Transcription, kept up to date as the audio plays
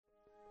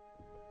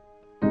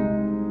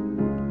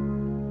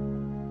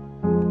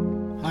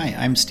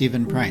I'm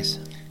Stephen Price.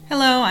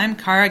 Hello, I'm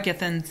Cara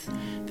Githens.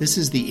 This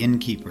is The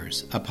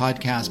Innkeepers, a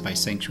podcast by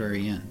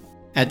Sanctuary Inn.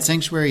 At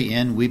Sanctuary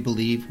Inn, we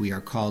believe we are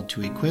called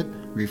to equip,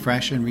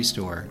 refresh, and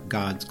restore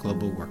God's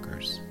global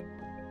workers.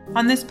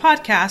 On this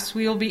podcast,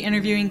 we will be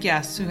interviewing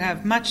guests who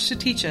have much to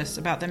teach us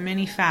about the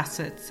many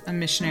facets of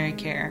missionary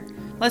care.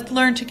 Let's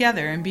learn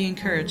together and be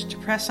encouraged to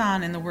press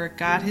on in the work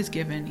God has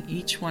given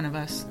each one of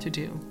us to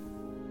do.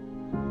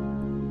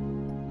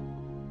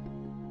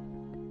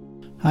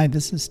 Hi,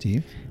 this is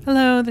Steve.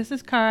 Hello, this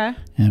is Cara.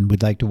 And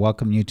we'd like to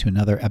welcome you to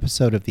another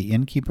episode of the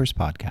Innkeepers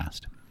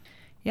podcast.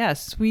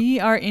 Yes, we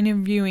are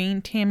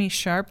interviewing Tammy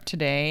Sharp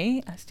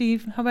today.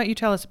 Steve, how about you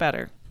tell us about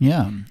her?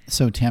 Yeah,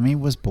 so Tammy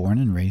was born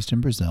and raised in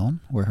Brazil,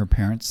 where her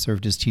parents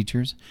served as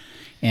teachers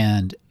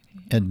and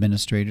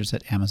administrators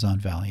at Amazon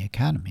Valley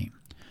Academy.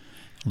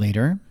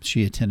 Later,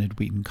 she attended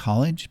Wheaton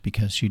College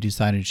because she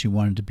decided she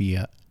wanted to be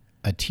a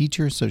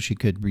teacher so she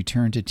could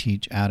return to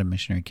teach at a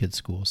missionary kids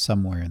school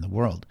somewhere in the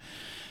world.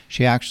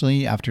 She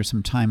actually, after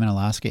some time in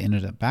Alaska,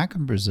 ended up back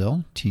in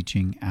Brazil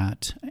teaching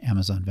at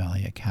Amazon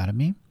Valley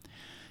Academy.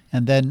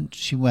 And then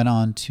she went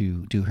on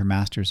to do her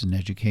master's in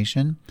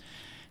education.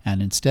 And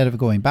instead of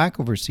going back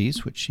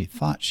overseas, which she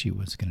thought she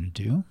was going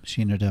to do,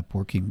 she ended up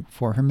working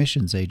for her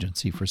missions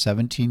agency for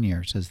 17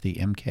 years as the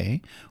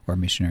MK, or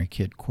Missionary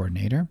Kid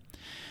Coordinator,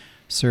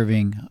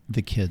 serving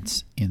the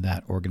kids in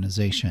that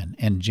organization.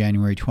 In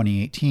January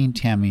 2018,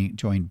 Tammy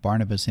joined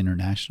Barnabas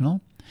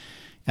International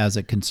as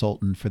a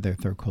consultant for their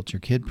Third Culture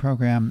Kid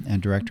program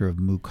and director of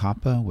Mu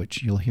Kappa,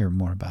 which you'll hear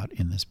more about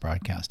in this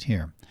broadcast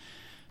here.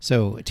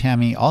 So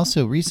Tammy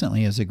also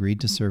recently has agreed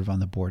to serve on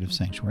the board of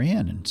Sanctuary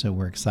Inn, and so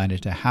we're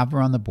excited to have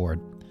her on the board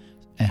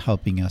and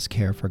helping us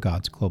care for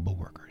God's global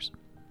workers.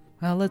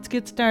 Well, let's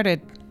get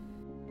started.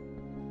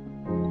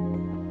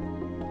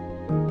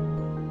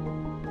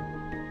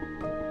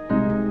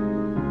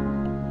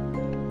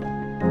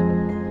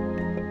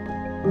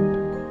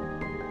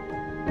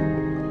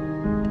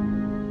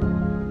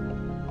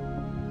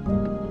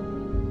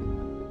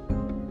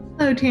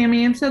 Hello,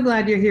 Tammy. I'm so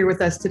glad you're here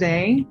with us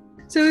today.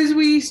 So as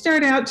we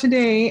start out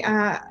today,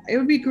 it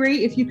would be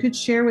great if you could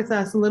share with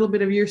us a little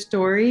bit of your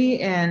story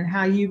and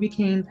how you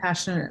became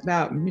passionate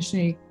about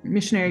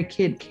missionary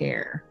kid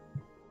care.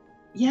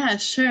 Yeah,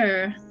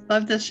 sure.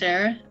 Love to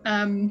share.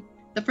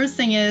 The first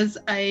thing is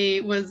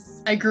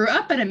I grew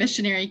up at a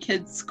missionary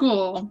kids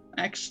school,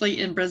 actually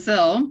in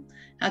Brazil,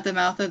 at the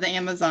mouth of the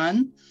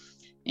Amazon.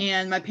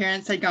 And my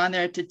parents had gone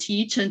there to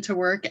teach and to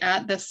work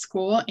at this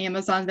school,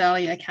 Amazon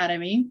Valley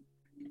Academy.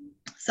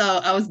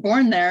 So I was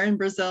born there in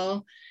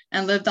Brazil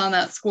and lived on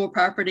that school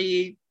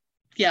property,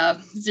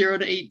 0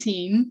 to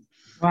 18.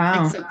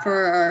 Wow. Except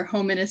for our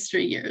home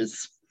ministry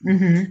years.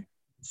 Mm-hmm.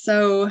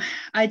 So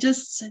I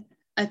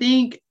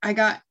think I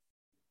got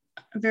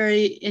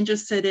very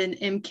interested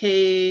in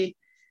MK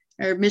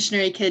or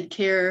missionary kid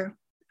care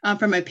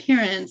from my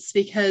parents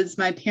because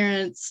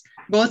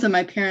both of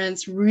my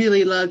parents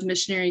really loved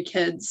missionary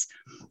kids.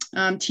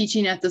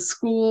 Teaching at the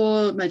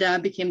school, my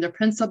dad became the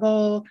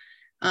principal.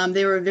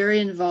 They were very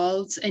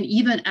involved. And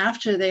even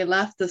after they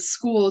left the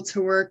school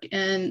to work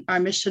in our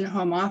mission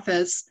home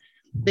office,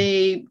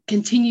 they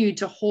continued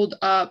to hold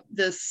up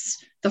the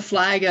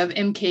flag of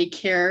MK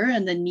care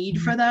and the need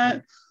for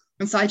that.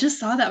 And so I just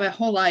saw that my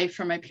whole life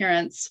from my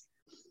parents.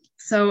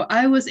 So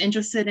I was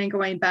interested in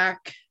going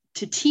back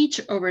to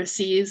teach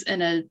overseas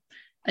in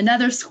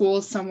another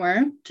school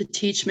somewhere to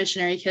teach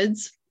missionary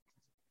kids.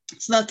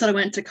 So that's what I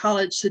went to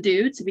college to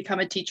do, to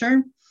become a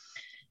teacher.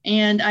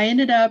 And I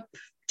ended up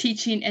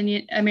teaching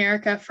in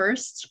America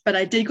first, but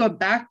I did go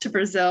back to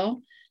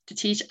Brazil to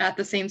teach at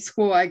the same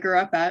school I grew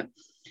up at.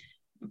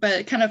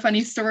 But kind of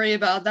funny story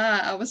about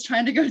that, I was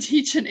trying to go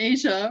teach in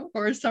Asia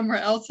or somewhere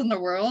else in the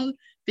world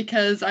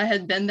because I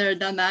had been there,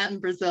 done that in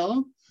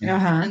Brazil.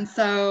 Uh-huh. And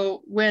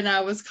so when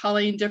I was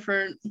calling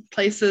different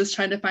places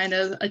trying to find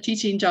a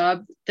teaching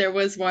job, there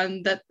was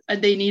one that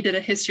they needed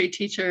a history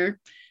teacher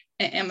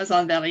at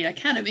Amazon Valley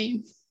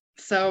Academy.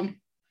 So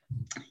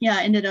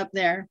I ended up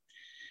there.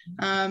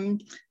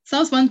 So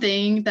that was one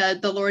thing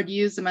that the Lord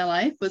used in my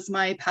life was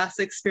my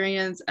past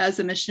experience as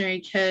a missionary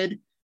kid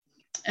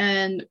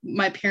and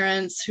my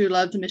parents who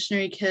loved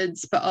missionary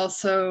kids, but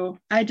also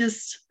I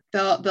just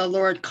felt the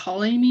Lord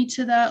calling me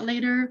to that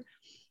later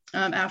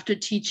after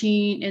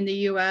teaching in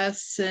the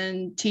US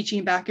and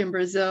teaching back in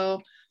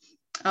Brazil.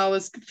 I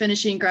was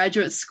finishing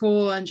graduate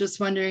school and just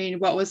wondering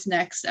what was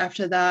next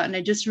after that. And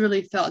I just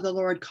really felt the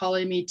Lord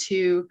calling me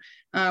to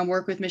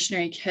work with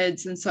missionary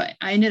kids. And so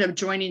I ended up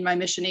joining my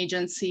mission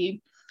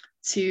agency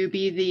to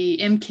be the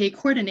MK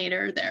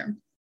coordinator there.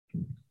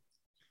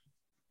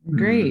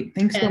 Great.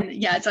 Thanks. So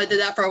I did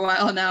that for a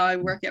while. Now I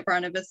work at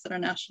Barnabas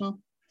International.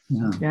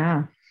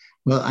 Yeah.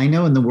 Well, I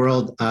know in the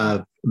world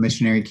of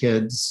missionary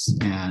kids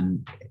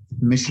and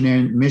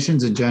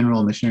missions in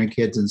general, missionary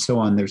kids and so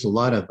on, there's a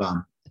lot of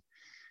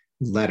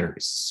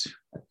letters,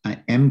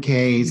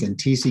 MKs and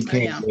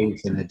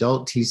TCKs and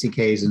adult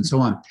TCKs and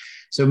so on.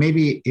 So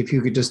maybe if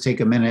you could just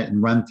take a minute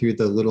and run through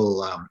the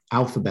little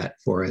alphabet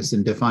for us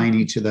and define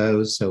each of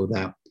those so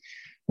that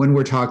when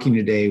we're talking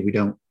today, we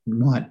don't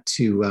want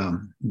to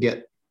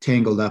get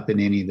tangled up in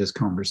any of this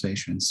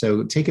conversation.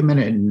 So take a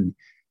minute and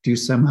do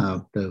some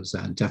of those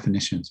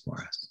definitions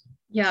for us.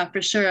 Yeah,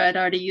 for sure. I'd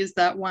already used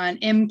that one.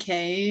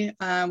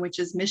 MK, which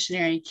is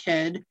missionary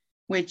kid,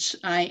 which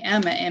I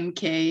am a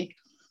MK.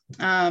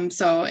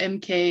 So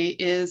MK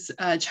is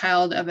a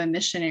child of a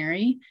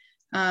missionary.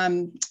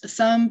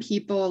 Some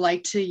people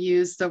like to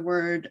use the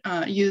word,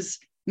 use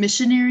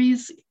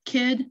missionary's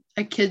kid,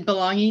 a kid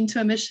belonging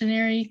to a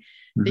missionary,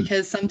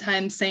 because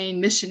sometimes saying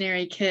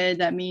missionary kid,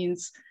 that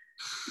means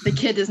the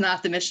kid is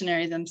not the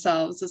missionary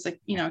themselves. It's a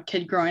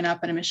kid growing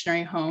up in a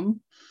missionary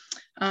home.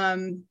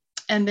 And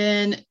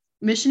then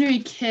missionary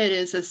kid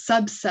is a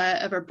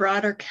subset of a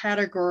broader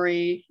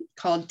category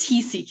called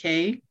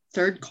TCK,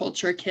 third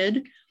culture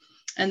kid.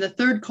 And the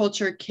third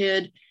culture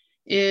kid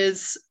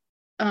is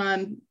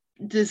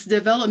this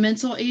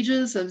developmental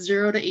ages of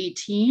 0 to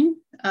 18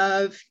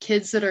 of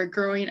kids that are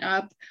growing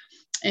up,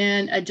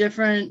 and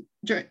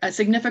a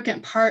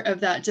significant part of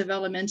that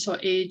developmental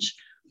age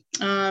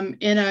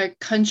in a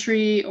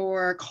country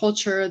or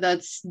culture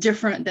that's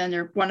different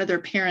than one of their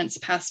parents'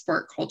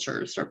 passport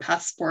cultures or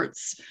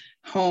passports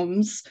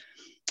homes,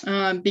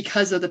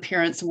 because of the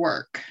parents'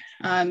 work.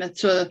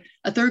 So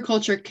a third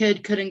culture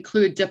kid could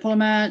include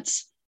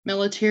diplomats,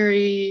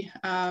 military,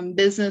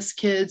 business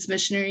kids,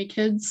 missionary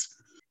kids.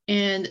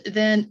 And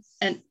then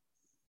an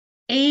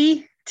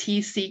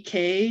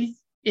ATCK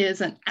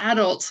is an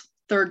adult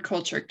third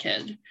culture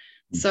kid.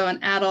 So an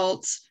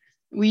adult,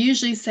 we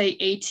usually say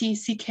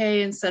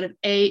ATCK instead of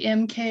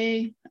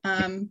AMK.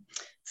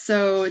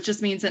 So it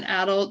just means an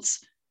adult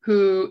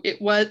who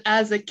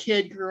as a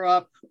kid grew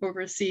up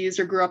overseas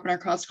or grew up in a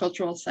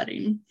cross-cultural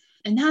setting.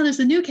 And now there's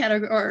a new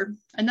category, or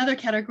another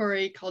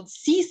category called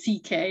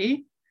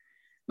CCK,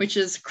 which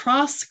is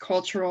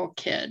cross-cultural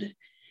kid.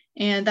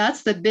 And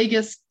that's the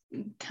biggest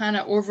kind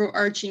of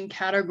overarching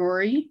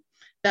category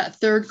that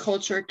third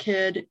culture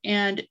kid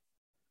and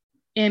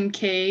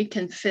MK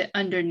can fit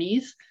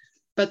underneath.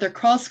 But the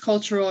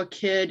cross-cultural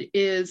kid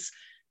is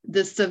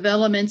this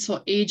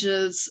developmental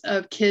ages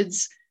of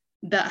kids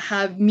that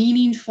have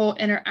meaningful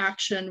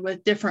interaction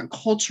with different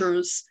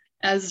cultures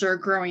as they're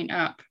growing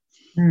up.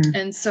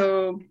 And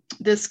so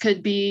this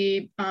could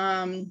be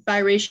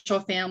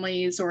biracial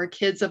families or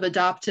kids of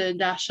adopted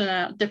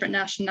different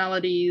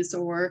nationalities,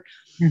 or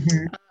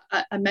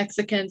a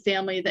Mexican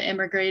family that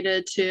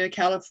immigrated to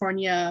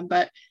California,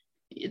 but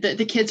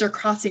the kids are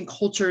crossing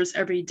cultures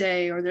every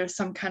day, or there's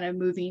some kind of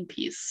moving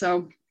piece.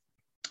 So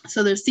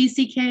there's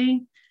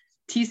CCK,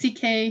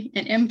 TCK,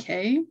 and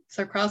MK.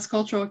 So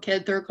cross-cultural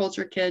kid, third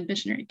culture kid,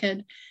 missionary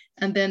kid.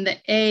 And then the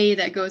A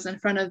that goes in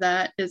front of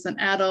that is an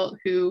adult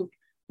who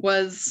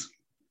was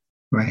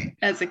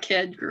as a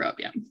kid, grew up.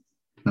 Yeah.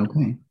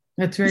 Okay.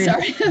 That's very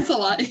sorry. That's a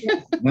lot.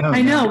 No,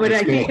 I know, but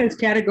I think those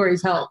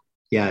categories help.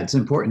 Yeah, it's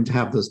important to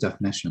have those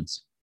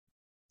definitions.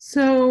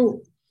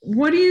 So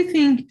what do you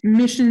think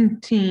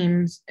mission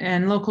teams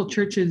and local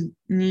churches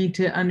need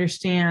to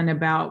understand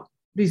about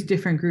these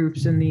different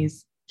groups and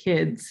these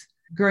kids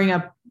growing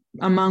up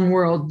among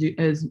world,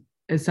 as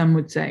some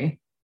would say?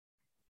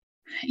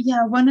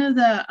 Yeah, one of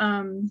the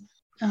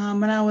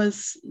when I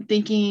was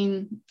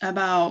thinking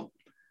about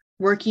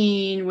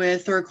working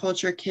with third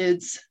culture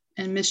kids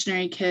and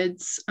missionary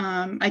kids,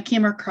 I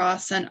came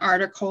across an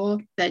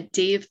article that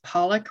Dave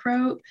Pollock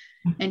wrote,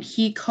 and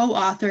he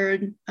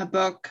co-authored a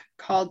book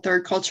called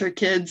Third Culture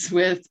Kids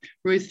with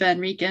Ruth Van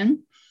Rieken.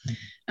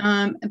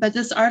 But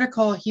this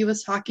article, he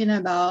was talking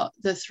about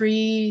the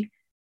three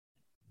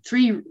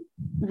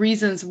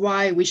reasons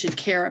why we should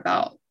care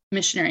about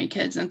missionary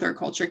kids and third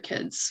culture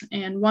kids.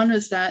 And one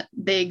was that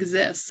they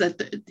exist,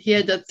 that he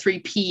had the 3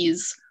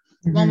 Ps.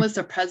 One was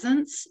the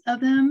presence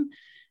of them,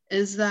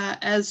 is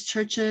that as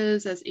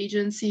churches, as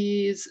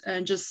agencies,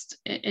 and just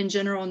in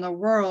general in the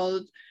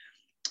world,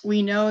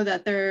 we know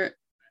that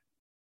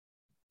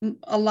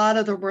a lot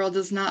of the world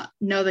does not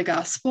know the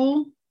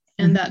gospel,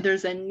 and that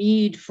there's a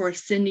need for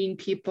sending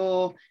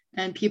people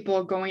and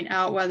people going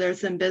out, whether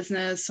it's in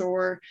business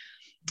or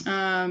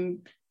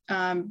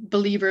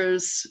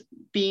believers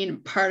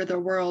being part of the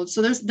world.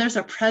 So there's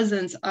a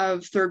presence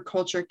of third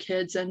culture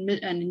kids and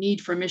a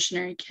need for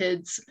missionary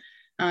kids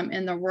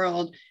in the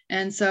world.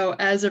 And so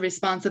as a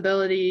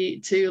responsibility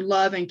to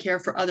love and care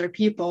for other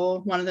people,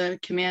 one of the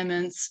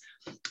commandments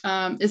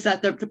is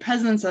that the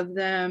presence of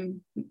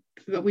them,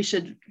 that we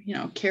should,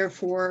 care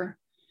for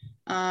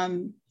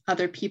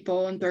other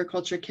people and third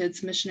culture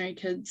kids, missionary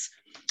kids.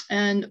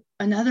 And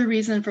another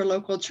reason for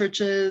local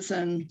churches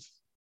and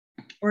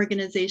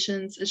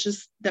organizations is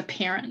just the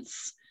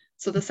parents.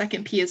 So the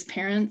second P is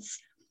parents.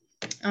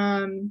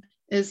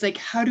 Is like,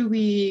 how do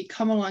we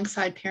come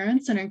alongside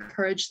parents and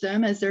encourage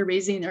them as they're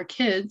raising their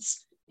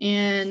kids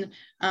in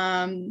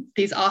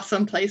these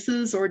awesome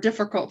places or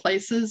difficult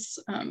places?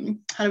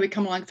 How do we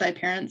come alongside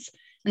parents?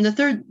 And the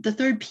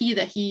third P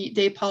that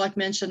Dave Pollock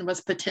mentioned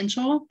was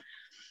potential.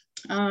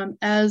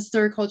 As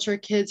third culture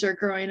kids are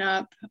growing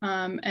up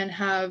and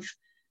have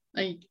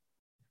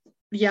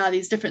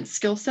these different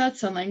skill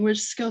sets and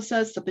language skill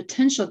sets, the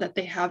potential that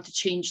they have to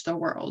change the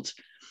world.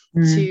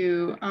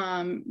 to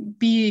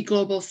be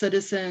global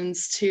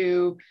citizens,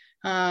 to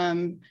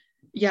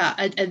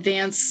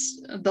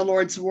advance the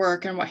Lord's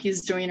work and what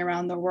he's doing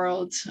around the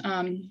world.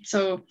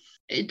 So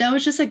that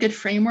was just a good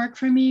framework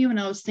for me when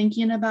I was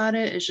thinking about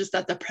it. It's just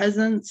that the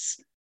presence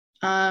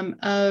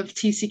of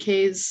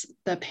TCKs,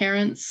 the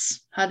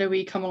parents, how do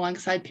we come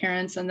alongside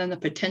parents, and then the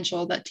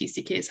potential that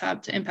TCKs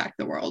have to impact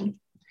the world.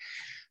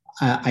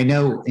 I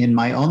know in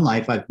my own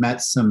life, I've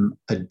met some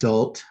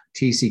adult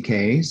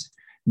TCKs,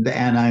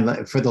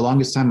 and for the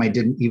longest time, I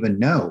didn't even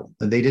know.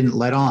 They didn't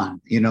let on.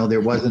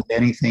 There wasn't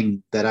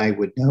anything that I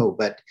would know.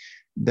 But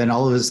then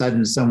all of a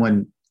sudden,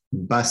 someone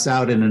busts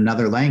out in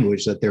another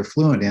language that they're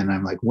fluent in.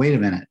 I'm like, wait a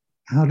minute,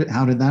 how did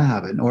that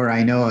happen? Or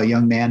I know a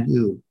young man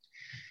who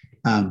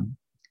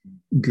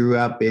grew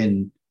up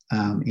in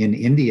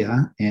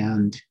India,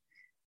 and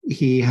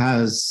he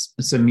has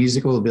some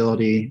musical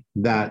ability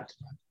that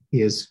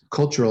is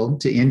cultural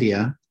to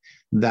India,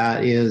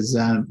 that is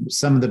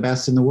some of the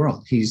best in the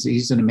world.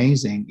 He's an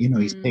amazing,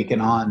 he's taken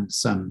on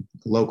some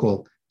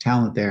local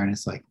talent there, and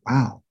it's like,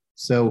 wow.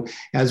 So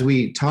as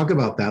we talk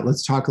about that,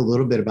 let's talk a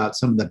little bit about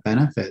some of the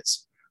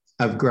benefits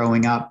of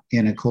growing up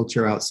in a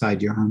culture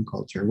outside your home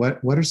culture.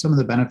 What are some of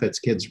the benefits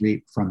kids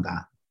reap from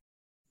that?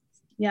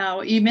 Yeah,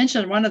 well, you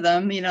mentioned one of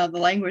them, the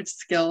language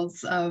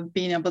skills of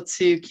being able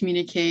to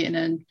communicate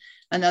in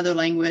another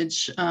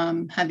language,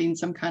 having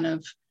some kind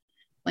of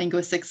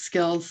linguistic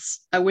skills.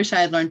 I wish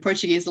I had learned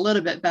Portuguese a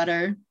little bit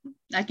better.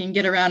 I can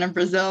get around in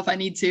Brazil if I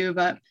need to,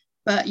 but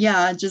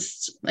yeah,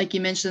 just like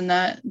you mentioned,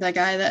 that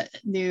guy that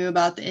knew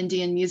about the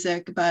Indian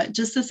music, but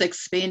just this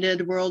expanded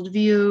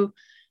worldview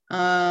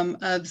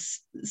of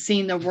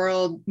seeing the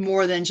world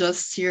more than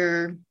just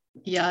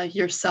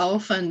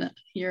yourself and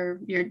your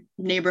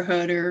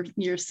neighborhood or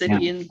your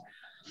city. Yeah.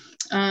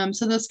 And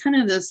so there's kind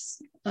of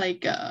this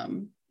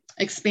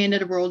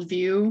expanded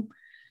worldview.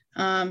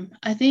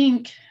 I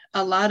think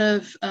a lot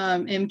of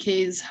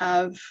MKs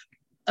have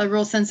a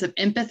real sense of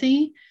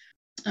empathy.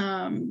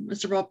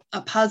 It's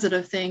a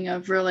positive thing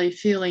of really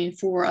feeling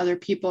for other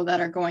people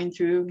that are going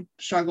through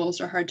struggles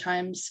or hard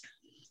times.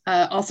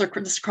 Also,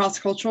 just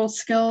cross-cultural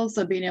skills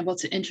of being able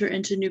to enter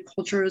into new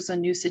cultures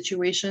and new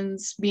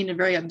situations, being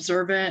very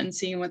observant and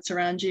seeing what's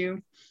around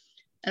you.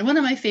 And one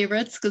of my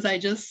favorites, because I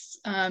just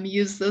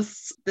used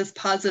this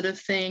positive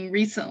thing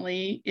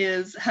recently,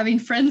 is having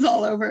friends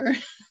all over.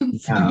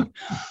 So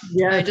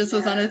I just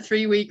was on a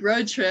 3-week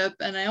road trip,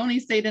 and I only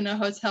stayed in a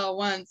hotel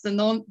once. And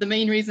the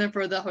main reason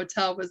for the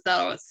hotel was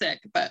that I was sick.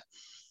 But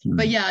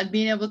yeah,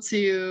 being able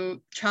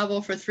to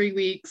travel for 3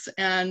 weeks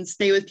and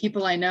stay with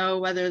people I know,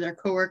 whether they're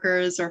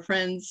coworkers or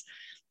friends.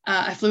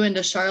 I flew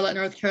into Charlotte,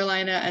 North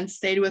Carolina, and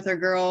stayed with a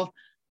girl.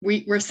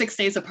 We're 6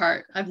 days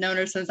apart. I've known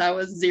her since I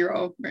was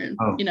 0,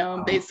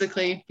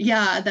 basically.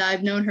 Yeah, that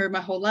I've known her my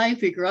whole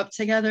life. We grew up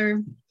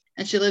together,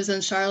 and she lives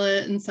in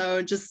Charlotte. And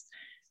so just,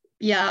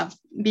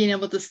 being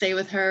able to stay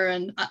with her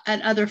and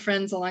other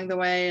friends along the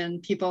way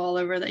and people all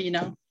over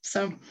that,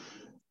 so.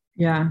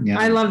 Yeah,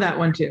 I love that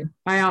one too.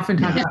 I often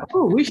talk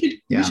about, we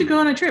should go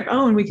on a trip.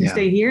 Oh, and we can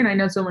stay here, and I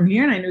know someone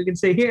here, and I know we can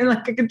stay here.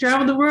 Like I can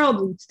travel the world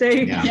and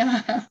stay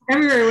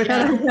everywhere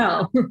without a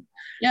hotel.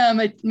 Yeah,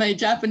 my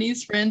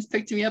Japanese friends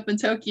picked me up in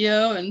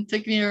Tokyo and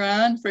took me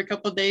around for a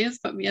couple of days,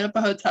 put me up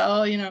a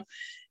hotel,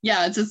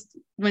 just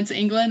went to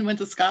England, went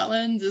to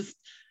Scotland,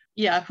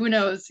 who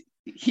knows?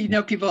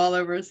 People all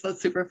over, so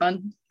that's super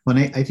fun. Well,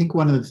 I think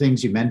one of the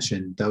things you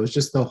mentioned, though, is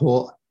just the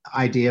whole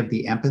idea of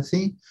the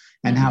empathy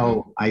and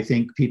how I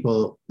think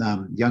people,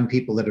 young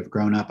people that have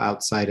grown up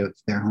outside of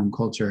their home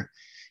culture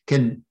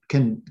can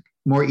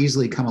more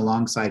easily come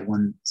alongside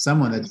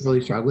someone that's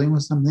really struggling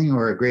with something,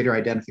 or a greater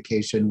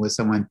identification with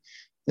someone.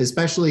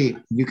 Especially,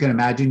 you can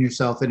imagine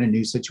yourself in a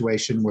new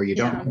situation where you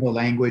don't know the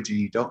language and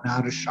you don't know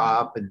how to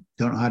shop and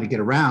don't know how to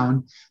get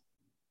around.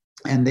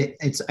 And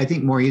I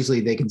think more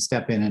easily they can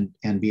step in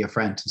and be a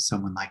friend to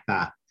someone like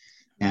that.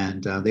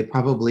 And they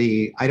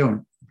probably,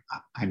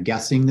 I'm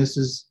guessing this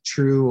is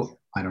true.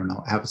 I don't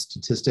know, have a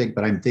statistic,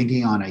 but I'm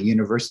thinking on a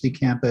university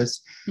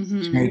campus,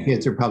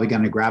 kids are probably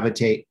going to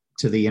gravitate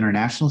to the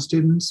international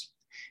students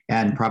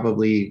and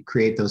probably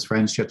create those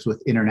friendships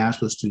with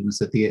international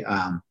students at the,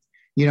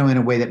 in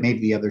a way that maybe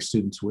the other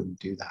students wouldn't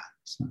do that.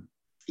 So.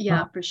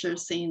 Yeah, for sure.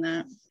 Seeing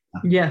that.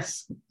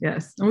 Yes.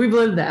 And we've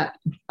lived that.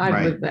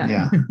 I've lived that.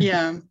 Yeah.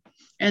 Yeah.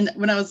 And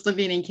when I was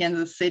living in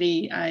Kansas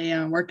City,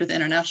 I worked with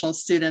international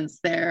students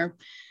there.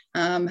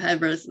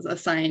 Had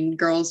assigned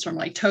girls from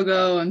like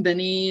Togo and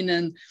Benin,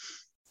 and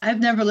I've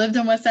never lived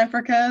in West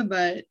Africa,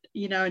 but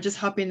just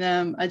helping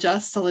them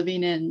adjust to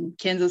living in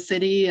Kansas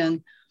City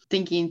and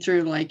thinking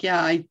through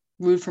I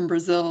moved from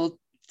Brazil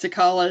to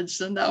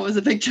college, and that was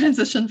a big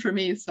transition for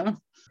me. So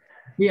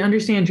we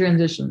understand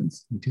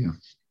transitions. We do.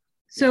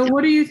 So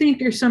what do you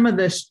think are some of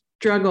the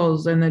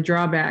struggles and the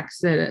drawbacks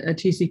that a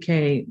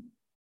TCK,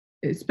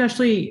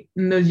 especially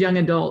in those young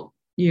adult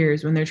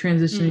years when they're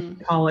transitioning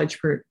to college,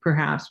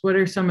 perhaps, what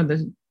are some of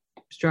the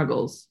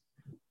struggles?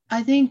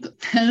 I think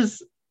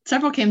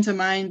several came to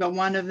mind, but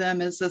one of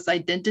them is this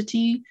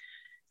identity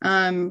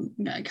kind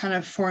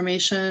of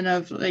formation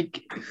of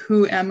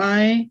who am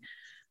I?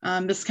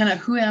 Just kind of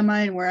who am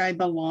I and where I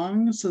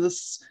belong. So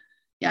this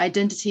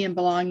identity and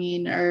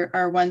belonging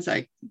are ones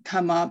that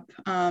come up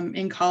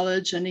in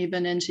college and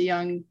even into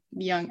young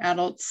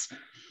adults.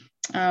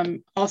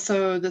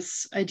 Also,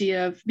 this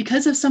idea of,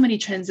 because of so many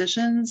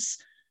transitions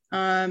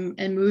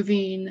and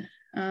moving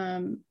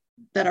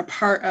that are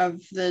part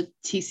of the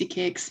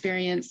TCK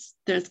experience,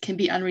 there can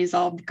be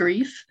unresolved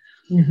grief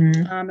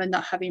and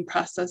not having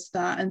processed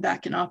that. And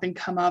that can often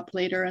come up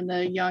later in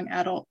the young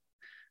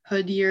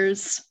adulthood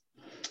years.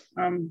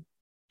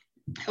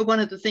 One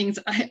of the things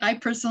I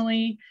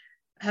personally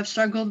have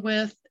struggled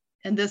with,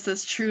 and this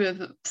is true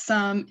of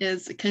some,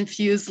 is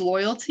confused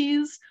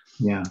loyalties.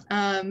 Yeah.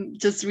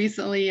 Just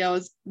recently, I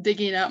was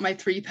digging out my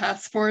 3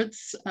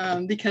 passports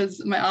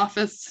because my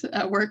office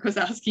at work was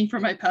asking for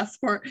my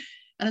passport.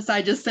 And so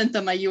I just sent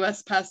them my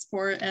US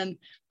passport and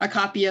a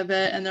copy of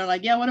it. And they're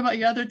like, yeah, what about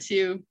your other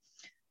 2?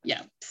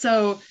 Yeah.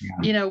 So,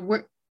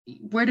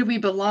 where do we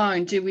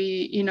belong? Do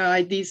we,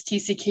 these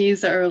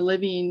TCKs that are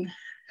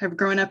have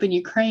grown up in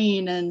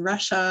Ukraine and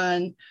Russia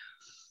and,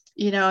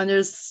 and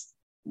there's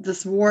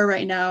this war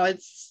right now.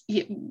 It's,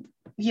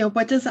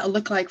 what does that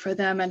look like for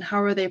them, and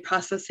how are they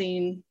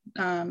processing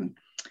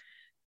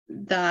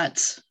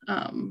that,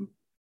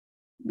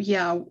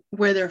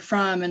 where they're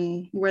from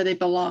and where they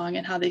belong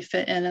and how they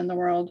fit in the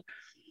world.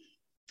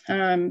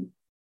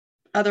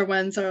 Other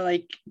ones are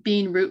like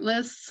being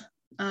rootless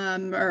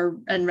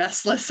and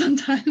restless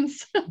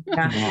sometimes.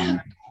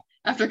 Yeah.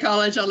 After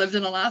college, I lived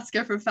in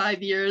Alaska for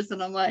 5 years,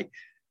 and I'm like,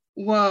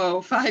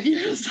 whoa, 5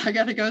 years, I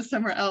got to go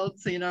somewhere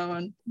else,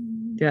 and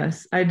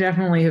Yes, I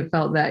definitely have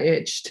felt that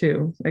itch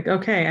too. Like,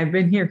 okay, I've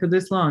been here for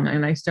this long,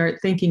 and I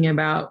start thinking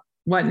about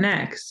what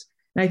next.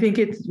 And I think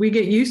we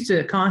get used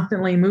to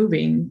constantly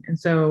moving. And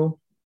so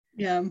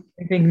yeah,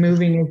 I think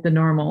moving is the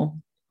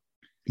normal.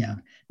 Yeah.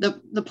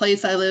 The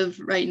place I live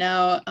right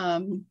now,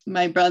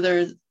 my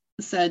brother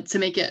said, to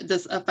make it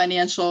this a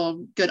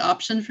financial good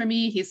option for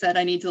me, he said,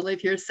 I need to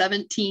live here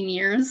 17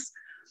 years.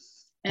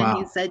 And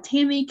Wow. He said,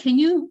 Tammy, can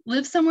you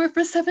live somewhere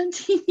for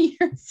 17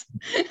 years?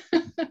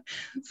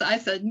 So I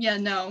said, yeah,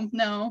 no.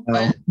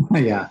 But,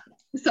 yeah.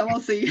 So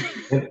we'll see.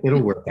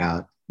 It'll work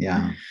out.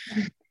 Yeah.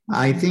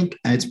 I think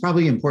it's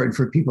probably important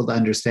for people to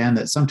understand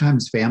that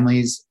sometimes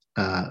families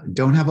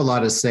don't have a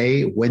lot of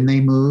say when they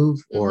move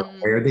or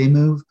where they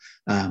move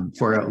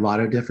for a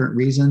lot of different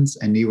reasons.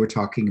 And you were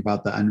talking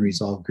about the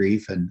unresolved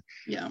grief, and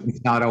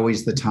it's not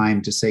always the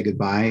time to say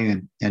goodbye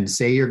and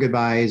say your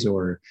goodbyes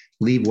or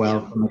leave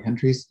well from the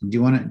countries. Do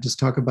you want to just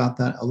talk about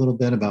that a little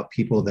bit, about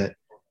people that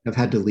have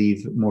had to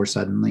leave more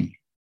suddenly?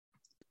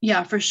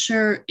 Yeah, for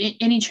sure.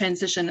 Any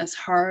transition is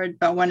hard,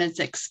 but when it's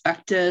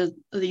expected,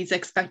 these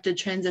expected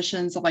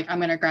transitions of like, I'm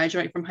going to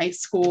graduate from high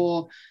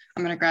school,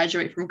 I'm going to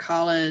graduate from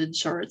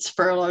college, or it's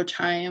furlough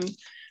time,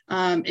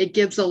 it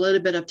gives a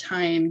little bit of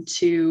time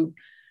to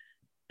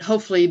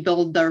hopefully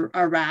build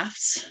a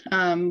raft,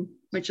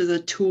 which is a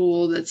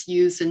tool that's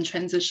used in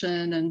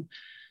transition.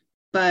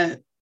 But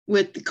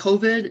with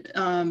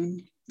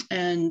COVID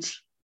and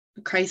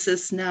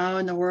crisis now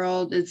in the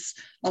world, it's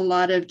a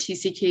lot of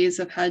TCKs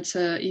have had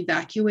to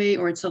evacuate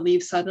or to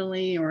leave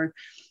suddenly, or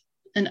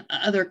in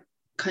other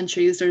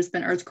countries there's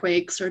been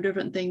earthquakes or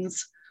different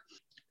things.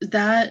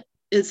 That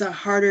is a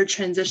harder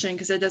transition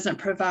because it doesn't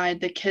provide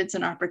the kids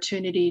an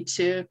opportunity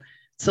to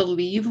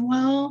leave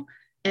well.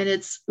 And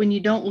it's when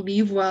you don't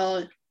leave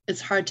well,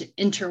 it's hard to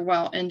enter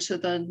well into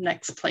the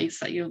next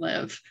place that you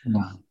live.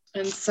 Wow.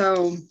 And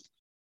so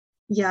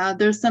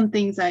there's some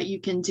things that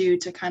you can do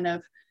to kind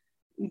of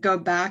go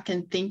back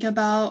and think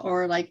about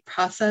or like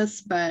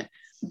process, but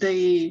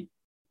the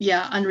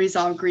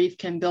unresolved grief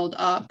can build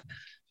up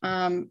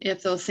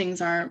if those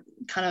things aren't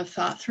kind of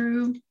thought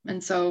through.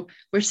 And so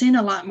we're seeing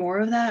a lot more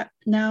of that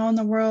now in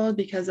the world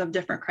because of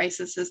different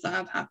crises that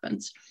have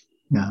happened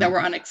that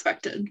were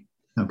unexpected.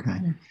 Okay.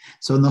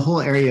 So in the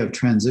whole area of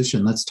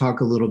transition, let's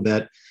talk a little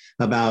bit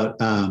about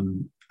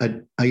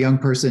a young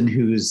person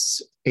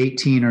who's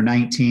 18 or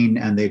 19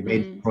 and they've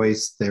made a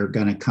choice. They're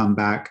going to come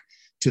back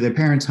to their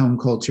parents' home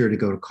culture to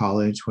go to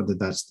college, whether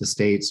that's the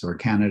States or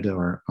Canada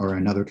or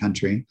another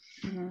country.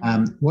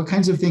 What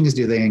kinds of things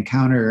do they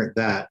encounter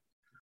that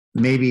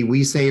maybe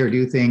we say or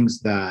do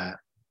things that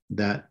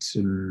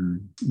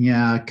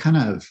kind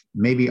of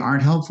maybe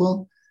aren't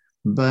helpful,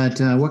 but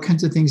what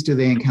kinds of things do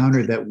they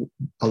encounter that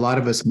a lot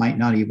of us might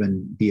not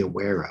even be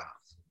aware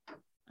of?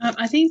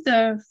 I think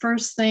the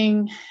first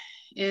thing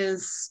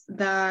is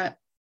that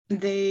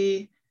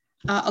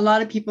a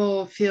lot of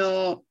people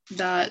feel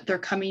that they're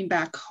coming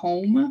back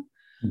home,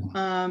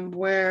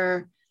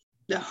 where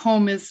the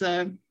home is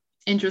a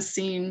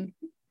interesting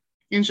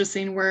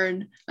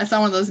word. I saw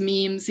one of those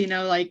memes,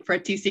 like for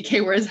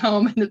TCK, where's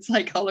home? And it's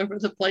like all over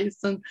the place.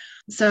 And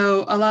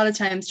so a lot of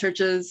times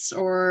churches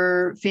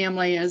or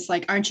family is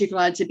like, aren't you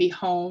glad to be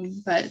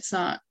home? But it's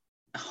not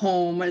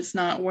home. It's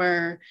not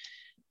where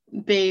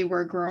they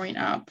were growing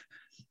up.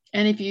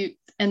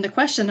 And the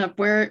question of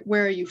where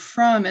are you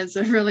from is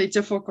a really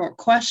difficult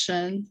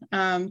question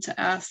to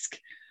ask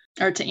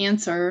or to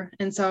answer.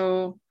 And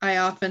so I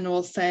often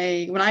will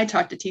say, when I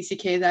talk to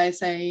TCKs, I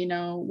say,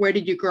 where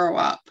did you grow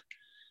up?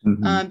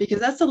 Mhm. because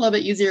that's a little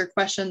bit easier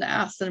question to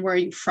ask than where are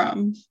you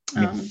from.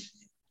 Yeah.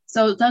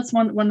 So that's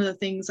one of the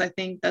things I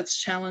think that's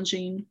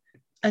challenging.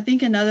 I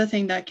think another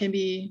thing that can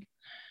be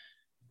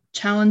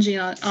challenging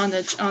on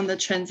the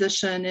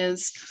transition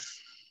is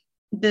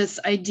this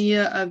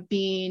idea of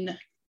being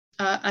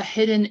a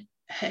hidden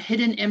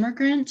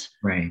immigrant.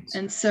 Right.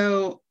 And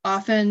so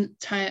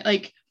oftentimes,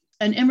 like,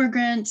 an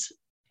immigrant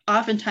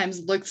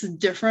oftentimes looks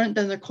different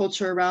than the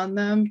culture around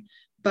them,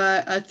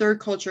 but a third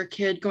culture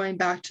kid going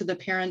back to the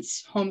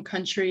parents' home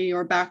country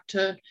or back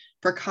to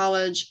for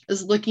college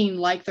is looking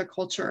like the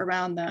culture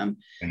around them.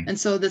 Right. And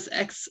so this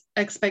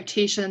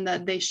expectation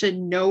that they should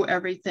know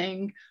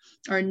everything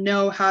or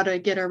know how to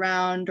get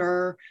around,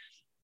 or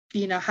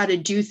how to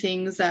do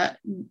things that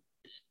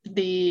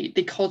the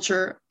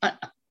culture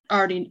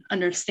already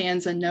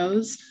understands and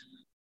knows.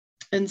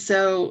 And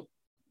so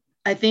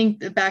I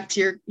think back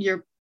to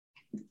your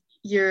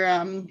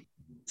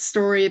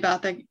story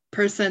about the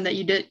person that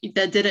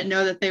didn't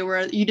know that they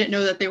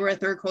were a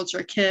third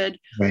culture kid.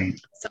 Right.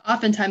 So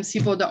oftentimes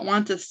people don't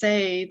want to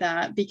say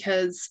that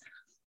because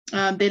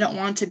they don't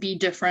want to be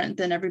different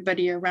than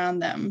everybody around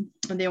them,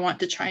 and they want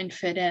to try and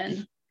fit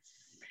in.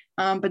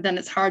 But then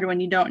it's hard when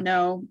you don't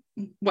know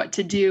what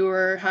to do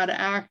or how to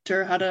act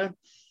or how to.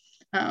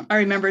 I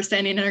remember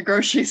standing in a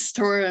grocery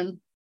store, and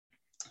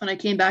when I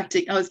came back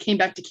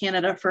to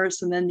Canada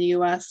first and then the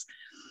US,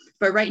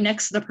 but right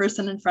next to the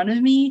person in front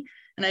of me.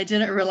 And I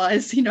didn't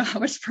realize, how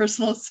much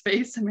personal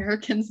space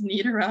Americans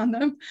need around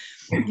them.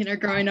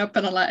 Growing up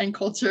in a Latin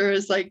culture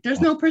is like, there's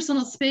no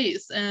personal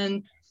space.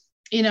 And,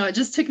 it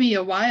just took me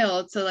a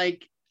while to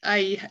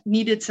I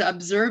needed to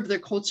observe the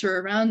culture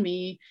around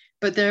me,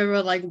 but they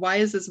were like, why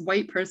is this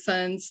white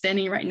person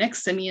standing right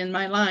next to me in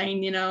my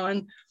line,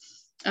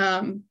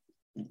 and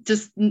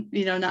just,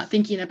 not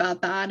thinking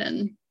about that.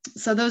 And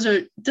so those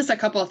are just a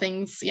couple of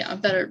things,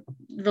 that are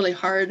really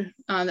hard,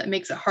 that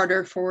makes it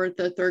harder for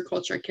the third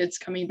culture kids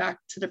coming back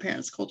to the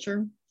parents'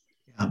 culture.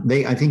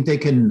 I think they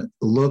can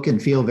look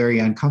and feel very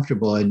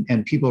uncomfortable,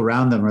 and people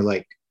around them are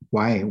like,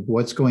 why,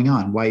 what's going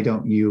on? Why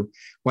don't you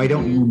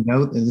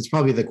know? And it's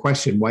probably the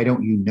question, why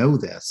don't you know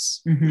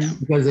this? Mm-hmm.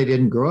 Because they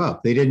didn't grow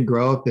up. They didn't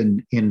grow up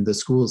in the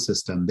school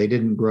system. They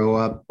didn't grow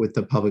up with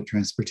the public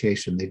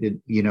transportation. They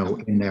did,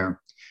 in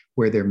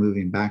where they're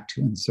moving back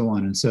to, and so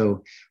on. And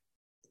so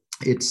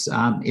it's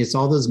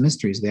all those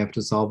mysteries. They have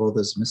to solve all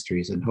those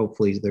mysteries, and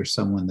hopefully there's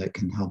someone that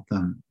can help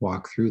them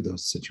walk through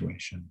those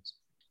situations.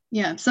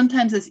 Yeah,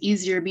 sometimes it's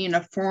easier being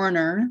a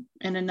foreigner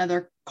in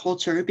another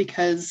culture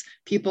because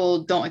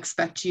people don't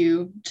expect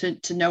you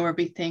to know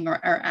everything or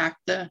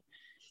act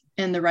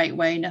in the right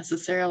way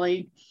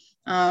necessarily.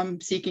 So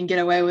you can get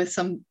away with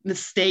some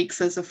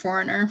mistakes as a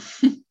foreigner.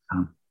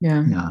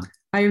 Yeah.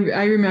 I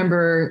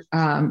remember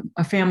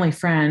a family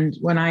friend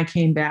when I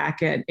came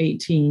back at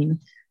 18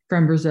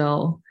 from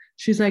Brazil.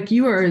 She's like,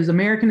 you are as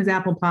American as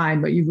apple pie,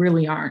 but you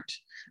really aren't.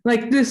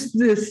 Like this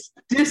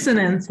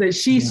dissonance that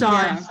she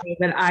saw in me,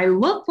 that I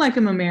look like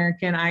I'm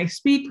American, I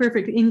speak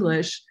perfect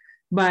English,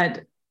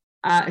 but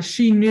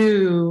she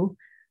knew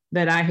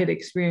that I had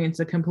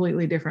experienced a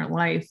completely different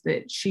life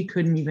that she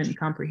couldn't even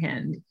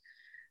comprehend.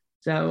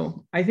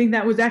 So I think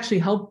that was actually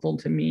helpful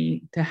to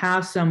me to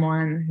have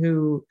someone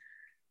who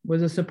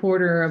was a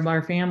supporter of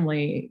our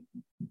family.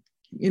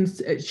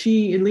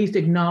 She at least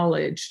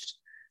acknowledged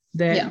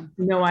that,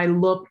 I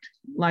looked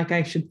like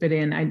I should fit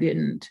in. I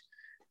didn't.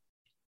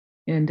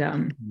 And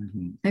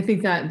I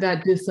think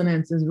that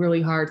dissonance is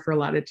really hard for a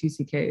lot of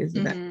TCKs,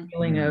 that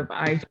feeling of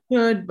I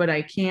should, but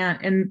I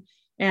can't.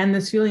 And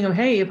this feeling of,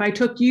 hey, if I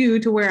took you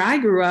to where I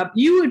grew up,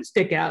 you would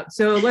stick out.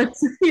 So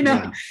let's,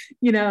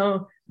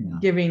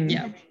 giving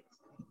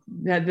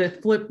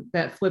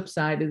that flip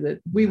side is that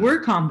we were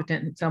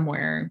competent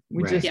somewhere.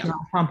 We're just not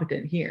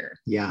competent here.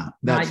 Yeah.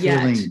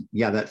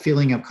 That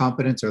feeling of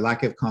competence or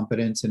lack of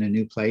competence in a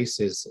new place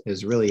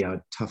is really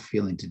a tough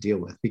feeling to deal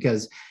with,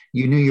 because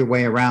you knew your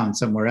way around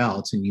somewhere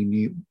else and you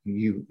knew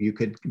you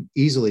could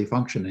easily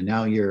function. And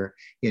now you're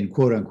in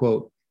quote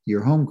unquote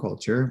your home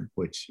culture,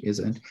 which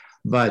isn't.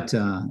 But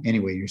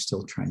anyway, you're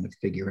still trying to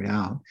figure it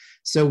out.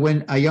 So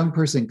when a young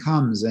person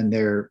comes and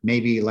they're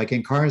maybe like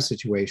in Cara's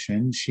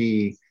situation,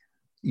 she,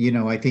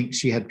 I think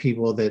she had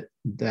people that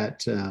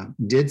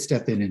did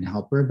step in and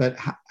help her. But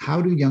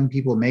how do young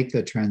people make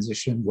the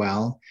transition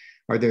well?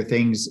 Are there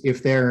things,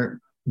 if they're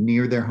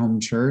near their home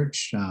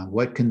church,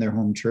 what can their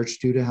home church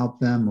do to help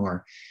them,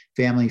 or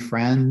family,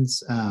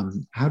 friends?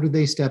 How do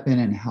they step in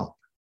and help?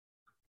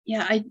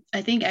 Yeah,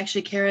 I think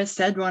actually Cara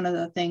said one of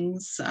the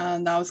things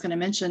that I was going to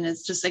mention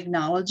is just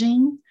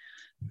acknowledging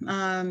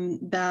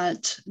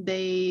that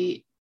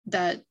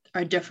that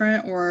are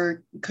different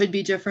or could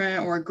be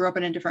different or grew up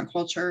in a different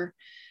culture.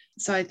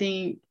 So I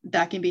think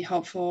that can be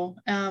helpful.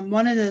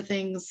 One of the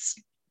things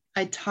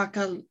I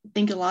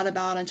think a lot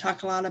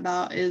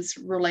about is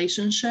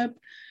relationship.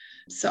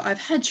 So I've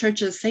had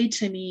churches say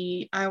to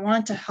me, I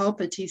want to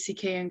help a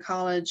TCK in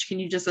college. Can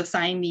you just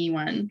assign me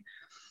one?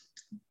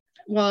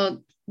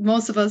 Well,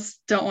 most of us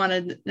don't want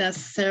to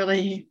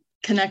necessarily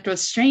connect with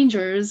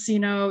strangers,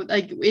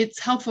 like it's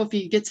helpful if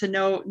you get to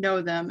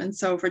know them. And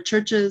so for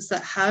churches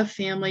that have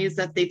families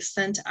that they've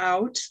sent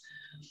out,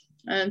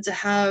 and to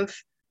have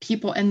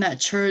people in that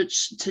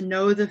church to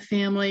know the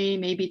family,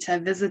 maybe to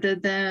have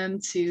visited them,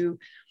 to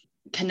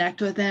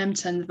connect with them,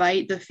 to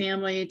invite the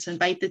family, to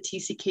invite the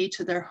TCK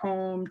to their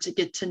home, to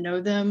get to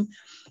know them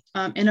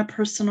in a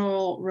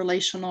personal,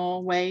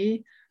 relational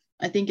way,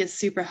 I think is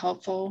super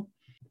helpful.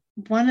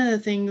 One of the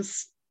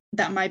things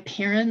that my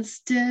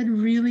parents did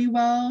really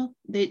well,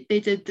 they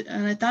did,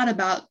 and I thought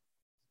about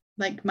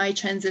like my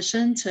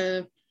transition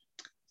to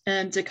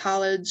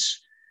college.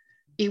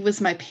 It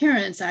was my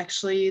parents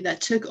actually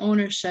that took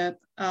ownership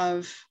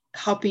of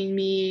helping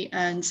me,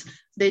 and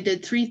they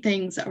did 3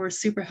 things that were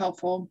super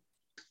helpful.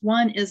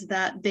 One is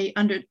that they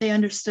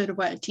understood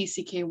what a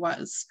TCK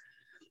was.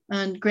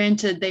 And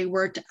granted, they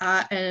worked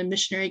at a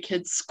missionary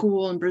kids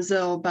school in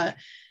Brazil, but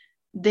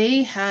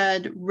they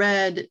had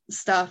read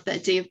stuff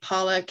that Dave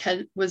Pollock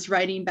was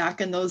writing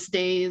back in those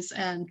days,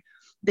 and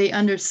they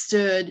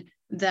understood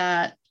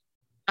that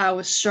I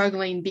was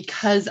struggling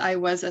because I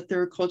was a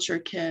third culture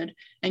kid,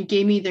 and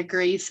gave me the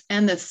grace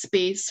and the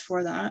space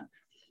for that.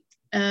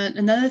 And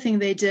another thing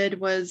they did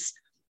was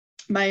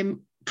my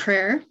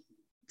prayer.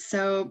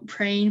 So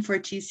praying for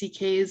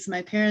TCKs,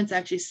 my parents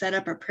actually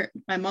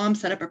my mom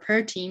set up a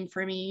prayer team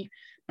for me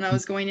when I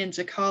was going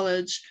into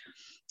college.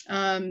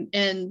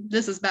 And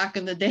this is back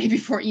in the day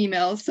before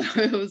email. So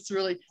it was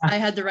really, I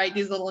had to write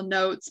these little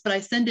notes, but I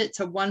sent it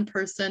to one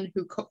person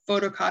who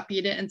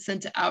photocopied it and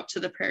sent it out to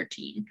the prayer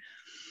team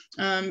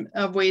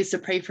of ways to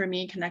pray for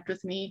me, connect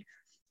with me.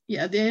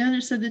 Yeah, they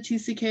understood the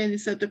TCK, they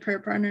said the prayer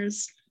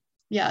partners.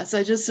 Yeah, so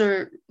I just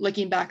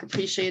looking back,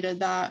 appreciated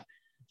that.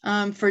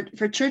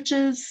 For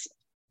churches,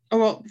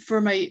 well,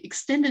 for my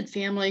extended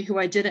family who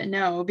I didn't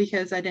know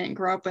because I didn't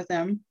grow up with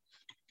them,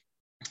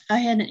 I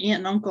had an aunt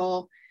and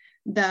uncle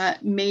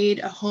that made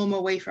a home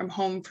away from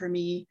home for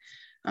me.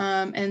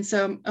 And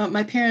so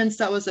my parents,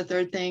 that was the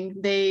third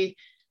thing. They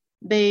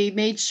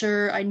made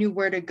sure I knew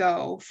where to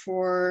go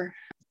for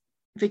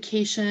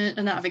vacation,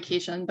 not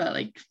vacation, but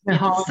like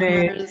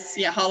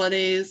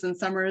holidays and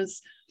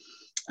summers.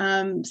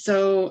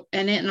 So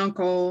an aunt and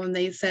uncle, and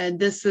they said,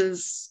 this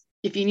is,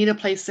 if you need a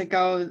place to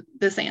go,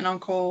 this aunt and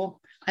uncle,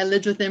 I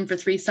lived with them for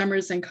 3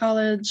 summers in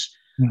college.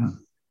 Yeah.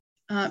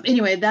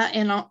 Anyway, that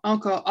aunt and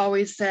uncle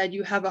always said,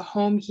 you have a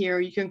home here,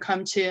 you can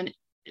come to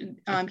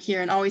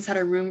here, and always had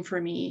a room for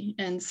me.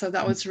 And so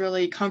that was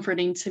really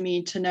comforting to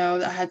me to know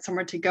that I had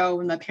somewhere to go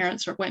when my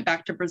parents went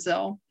back to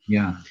Brazil.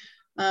 Yeah.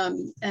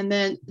 And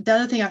then the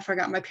other thing I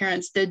forgot my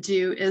parents did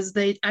do is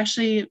they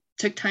actually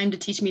took time to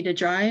teach me to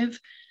drive,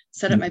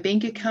 set up my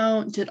bank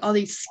account, did all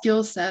these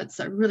skill sets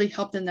that really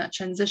helped in that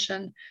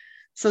transition.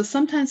 So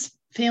sometimes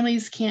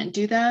families can't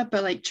do that,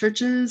 but like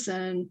churches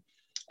and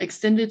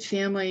extended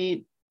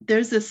family,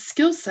 there's this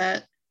skill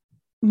set.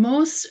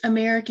 Most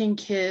American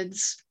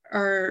kids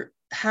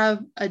have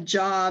a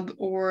job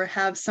or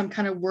have some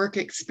kind of work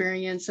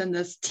experience in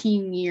this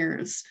teen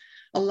years.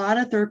 A lot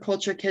of third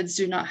culture kids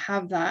do not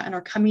have that and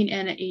are coming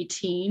in at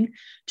 18,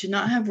 do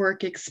not have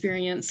work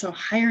experience. So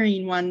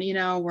hiring one,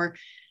 or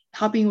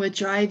helping with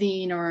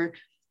driving, or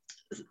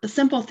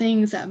simple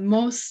things that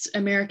most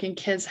American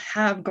kids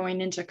have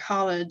going into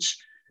college,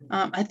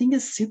 I think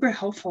is super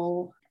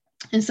helpful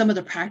in some of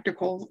the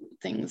practical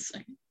things.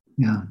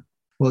 Yeah.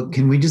 Well,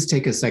 can we just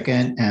take a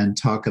second and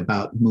talk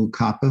about Mu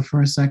Kappa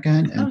for a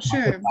second? And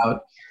sure. Talk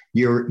about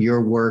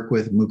your work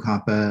with Mu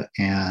Kappa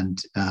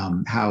and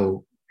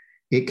how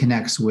it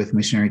connects with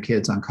missionary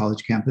kids on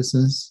college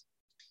campuses?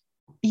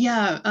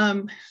 Yeah,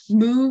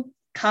 Mu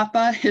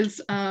Kappa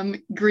is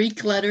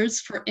Greek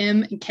letters for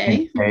M and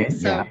K.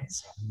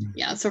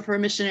 So for a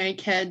missionary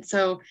kid.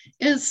 So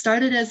it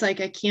started as like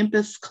a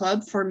campus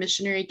club for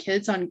missionary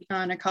kids on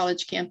a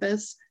college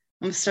campus.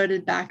 It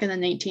started back in the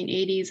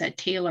 1980s at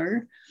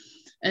Taylor.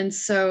 And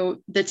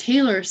so the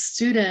Taylor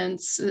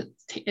students,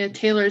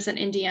 Taylor's in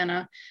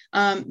Indiana,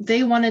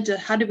 they wanted to,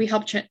 how do we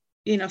help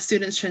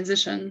students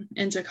transition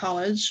into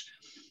college?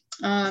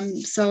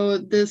 So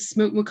this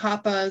Mu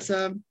Kappa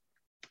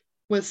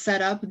was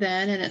set up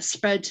then, and it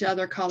spread to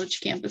other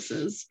college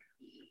campuses.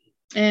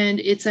 And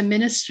it's a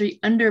ministry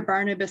under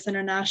Barnabas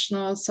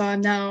International. So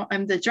I'm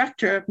the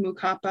director of Mu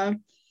Kappa,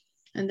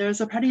 and there's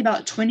probably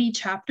about 20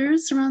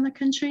 chapters around the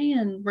country,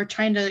 and we're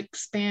trying to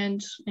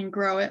expand and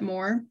grow it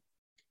more.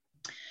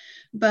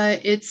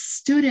 But it's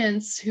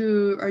students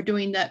who are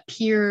doing that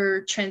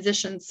peer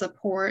transition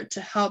support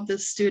to help the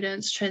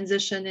students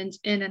transition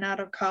in and out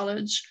of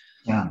college.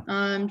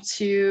 Yeah.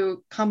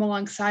 To come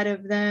alongside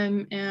of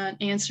them and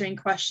answering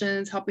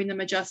questions, helping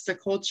them adjust to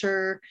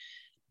culture,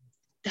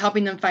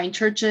 helping them find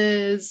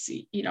churches,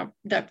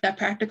 that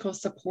practical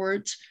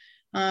support.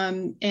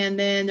 And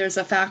then there's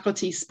a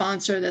faculty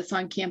sponsor that's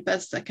on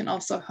campus that can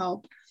also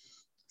help.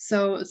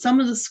 So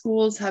some of the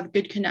schools have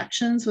good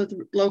connections with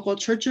local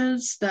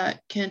churches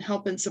that can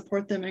help and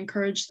support them,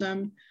 encourage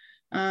them.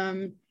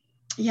 So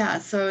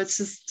it's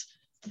just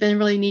been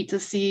really neat to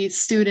see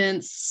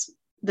students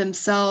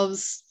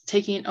themselves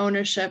taking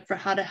ownership for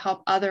how to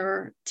help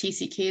other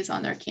TCKs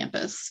on their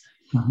campus.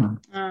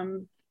 Uh-huh.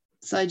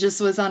 So I just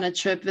was on a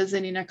trip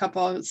visiting a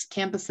couple of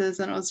campuses,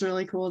 and it was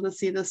really cool to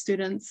see the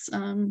students,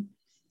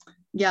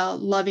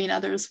 loving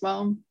others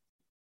well.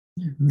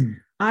 Mm-hmm.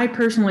 I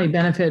personally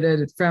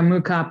benefited from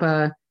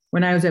Mukapa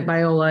when I was at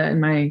Biola in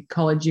my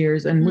college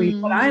years, and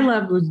what I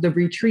loved was the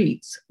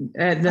retreats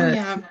at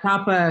the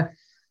Mukapa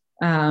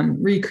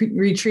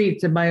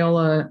retreats that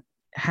Biola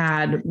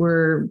had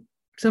were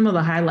some of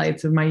the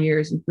highlights of my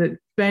years. That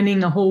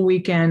spending a whole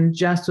weekend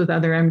just with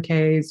other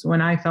MKs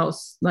when I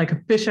felt like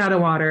a fish out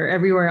of water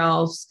everywhere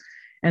else,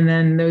 and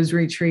then those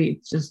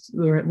retreats just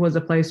was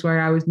a place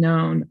where I was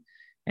known,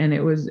 and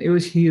it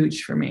was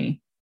huge for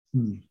me.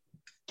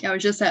 I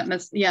was just at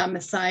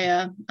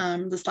Messiah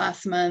this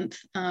last month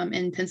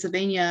in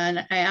Pennsylvania,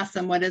 and I asked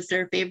them what is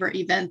their favorite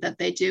event that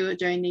they do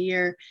during the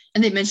year,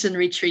 and they mentioned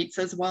retreats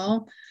as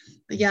well.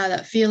 But yeah,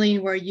 that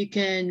feeling where you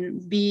can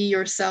be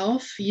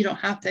yourself, you don't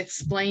have to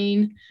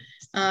explain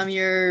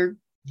your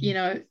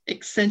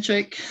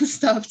eccentric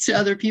stuff to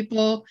other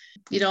people.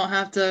 You don't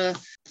have to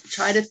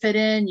try to fit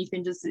in. You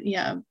can just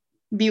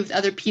be with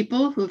other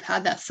people who've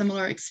had that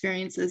similar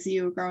experience as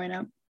you growing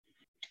up.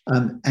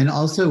 And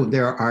also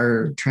there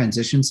are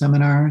transition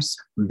seminars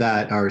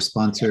that are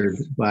sponsored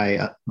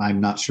by,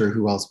 I'm not sure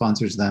who all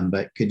sponsors them,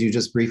 but could you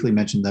just briefly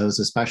mention those,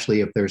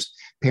 especially if there's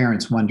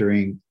parents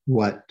wondering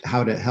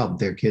how to help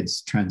their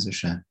kids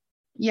transition?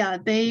 Yeah,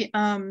 they,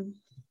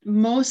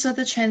 most of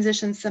the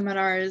transition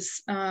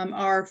seminars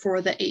are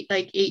for the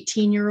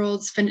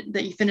 18-year-olds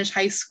that you finish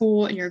high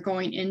school and you're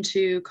going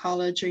into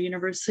college or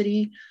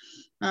university.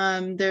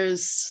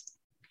 There's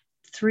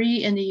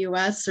 3 in the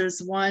US.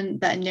 There's one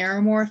that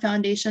Narramore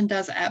Foundation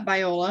does at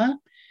Biola.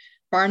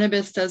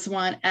 Barnabas does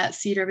one at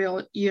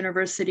Cedarville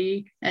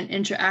University, and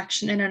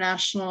Interaction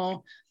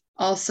International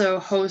also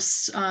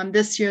hosts,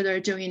 this year they're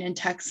doing in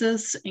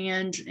Texas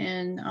and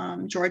in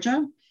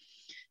Georgia.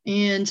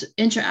 And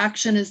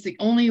Interaction is the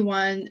only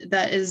one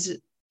that is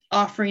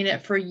offering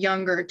it for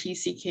younger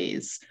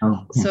TCKs.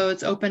 Oh, cool. So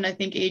it's open, I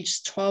think,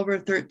 age 12 or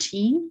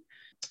 13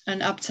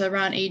 and up to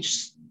around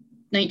age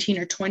 19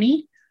 or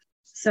 20.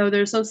 So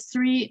there's those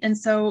 3. And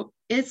so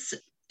it's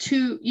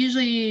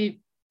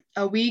usually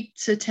a week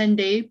to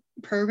 10-day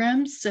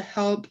programs to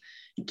help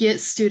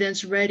get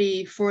students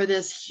ready for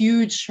this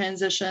huge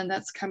transition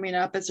that's coming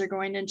up as they're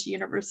going into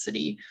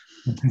university.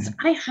 Okay. So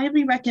I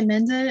highly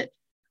recommend it.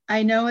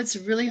 I know it's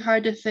really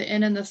hard to fit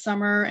in the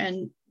summer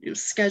and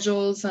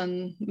schedules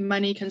and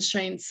money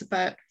constraints,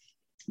 but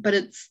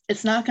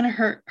it's not going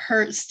to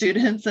hurt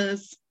students, and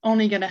it's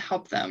only going to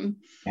help them.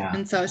 Yeah.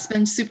 And so it's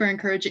been super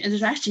encouraging. And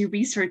there's actually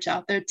research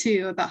out there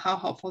too about how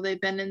helpful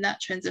they've been in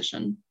that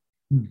transition.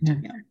 Yeah.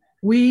 Yeah.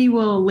 We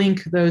will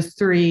link those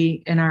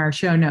 3 in our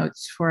show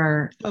notes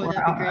for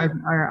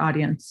our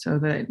audience, so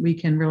that we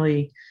can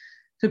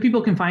so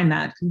people can find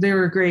that. They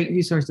were great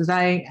resources.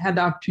 I had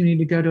the opportunity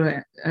to go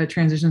to a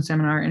transition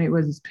seminar, and it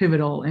was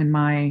pivotal in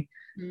my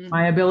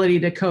ability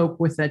to cope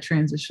with that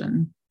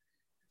transition.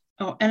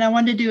 Oh, and I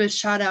wanted to do a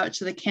shout out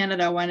to the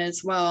Canada one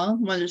as well.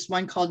 There's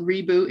one called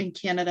Reboot in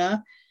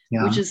Canada,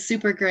 which is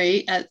super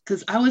great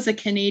because I was a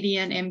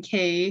Canadian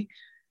MK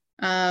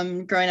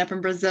growing up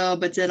in Brazil,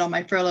 but did all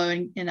my furlough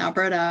in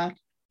Alberta.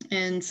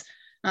 And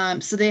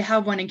so they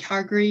have one in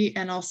Calgary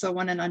and also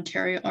one in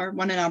Ontario, or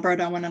one in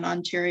Alberta, one in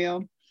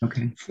Ontario.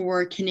 Okay.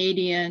 For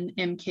Canadian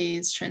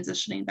MKs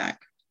transitioning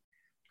back.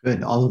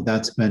 Good. All of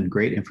that's been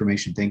great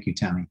information. Thank you,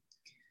 Tammy.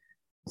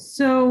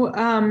 So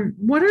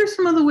what are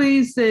some of the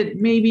ways that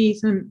maybe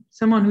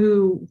someone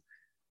who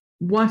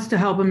wants to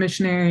help a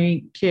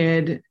missionary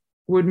kid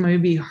would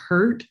maybe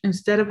hurt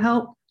instead of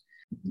help?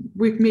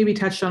 We maybe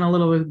touched on a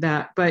little bit of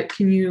that, but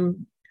can you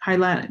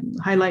highlight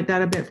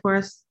that a bit for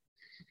us?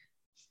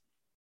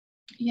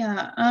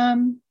 Yeah, I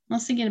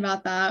was thinking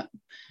about that.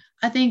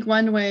 I think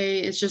one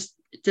way is just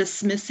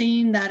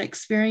dismissing that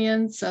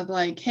experience of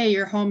like, hey,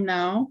 you're home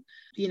now,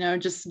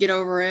 just get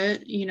over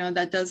it.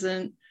 That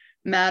doesn't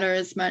matter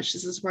as much.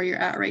 This is where you're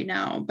at right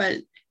now. But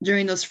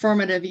during those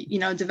formative,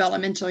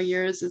 developmental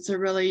years, it's a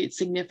really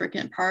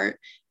significant part,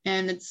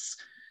 and it's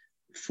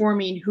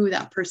forming who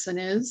that person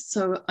is.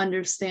 So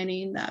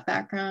understanding that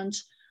background.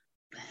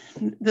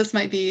 This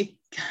might be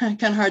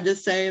kind of hard to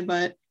say,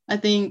 but I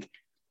think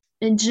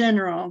in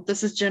general,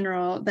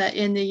 that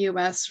in the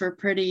US, we're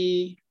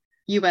pretty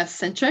US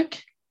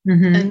centric.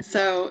 Mm-hmm. And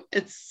so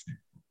it's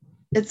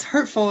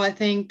hurtful, I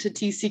think, to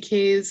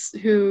TCKs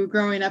who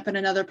growing up in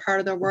another part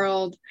of the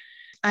world.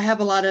 I've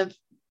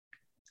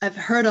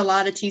heard a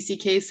lot of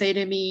TCKs say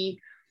to me,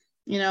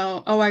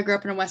 I grew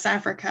up in West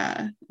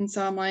Africa. And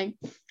so I'm like,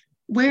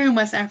 where in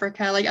West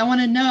Africa? Like, I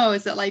want to know,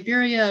 is it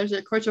Liberia? Or is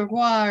it Cote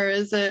d'Ivoire? Or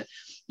is it,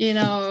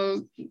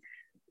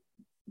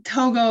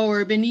 Togo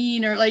or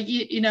Benin? Or like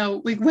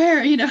where,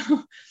 And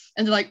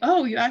they're like,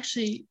 oh, you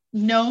actually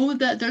know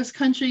that there's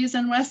countries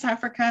in West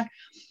Africa.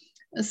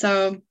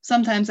 So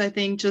sometimes I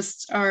think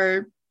just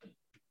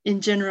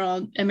in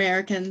general,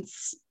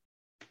 Americans,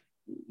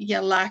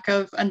 lack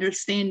of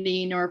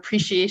understanding or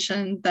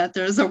appreciation that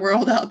there's a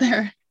world out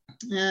there.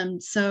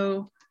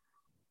 So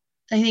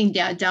I think,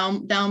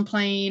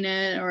 downplaying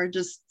it or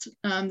just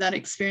that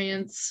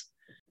experience.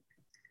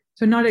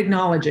 So not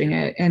acknowledging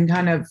it and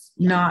kind of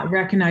not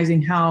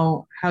recognizing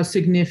how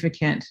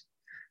significant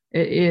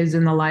it is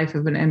in the life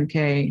of an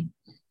MK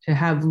to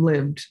have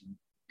lived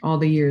all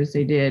the years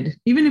they did,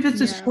 even if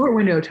it's a short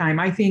window of time.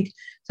 I think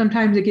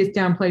sometimes it gets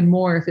downplayed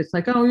more if it's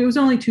like, oh, it was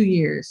only 2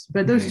 years,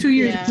 but those 2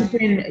 years have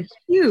been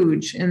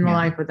huge in the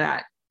life of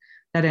that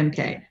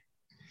MK.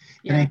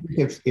 And I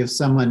think if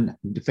someone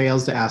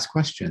fails to ask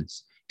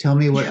questions, tell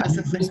me what,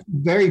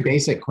 very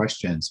basic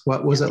questions.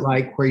 What was it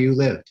like where you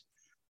lived?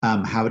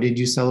 How did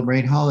you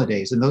celebrate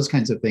holidays? And those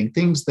kinds of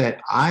things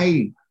that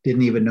I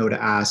didn't even know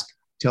to ask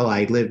till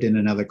I lived in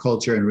another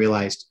culture and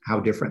realized how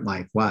different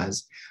life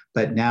was.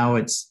 But now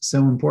it's so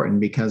important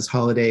because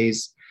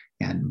holidays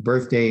and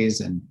birthdays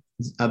and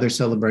other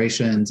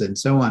celebrations and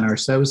so on are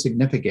so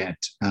significant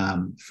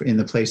in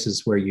the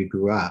places where you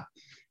grew up.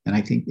 And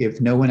I think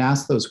if no one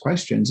asks those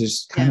questions,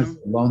 it's kind of a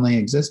lonely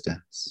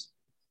existence.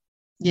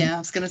 Yeah, I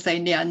was going to say,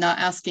 not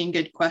asking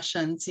good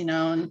questions,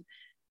 and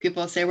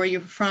people say, where are you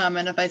from?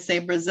 And if I say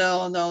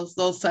Brazil,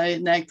 they'll say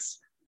next,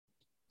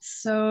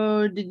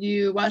 so did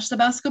you watch the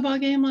basketball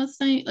game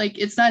last night? Like,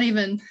 it's not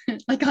even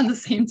like on the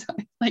same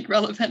time, like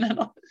relevant at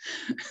all.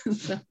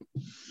 So.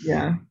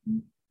 Yeah.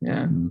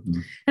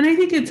 And I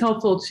think it's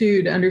helpful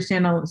too to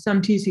understand some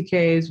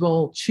TCKs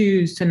will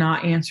choose to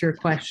not answer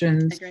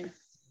questions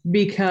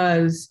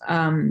because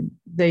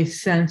they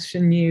sense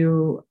in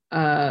you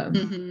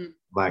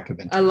lack of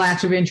interest. A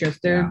lack of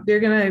interest. They're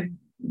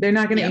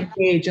not gonna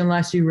engage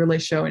unless you really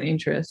show an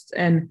interest.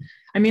 And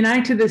I mean,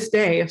 to this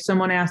day, if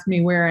someone asks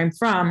me where I'm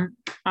from,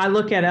 I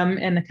look at them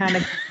and the kind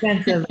of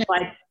sense of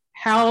like,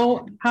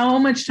 how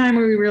much time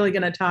are we really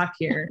going to talk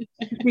here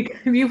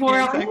before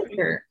I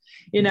answer,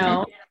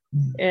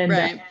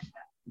 and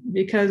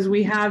because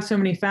we have so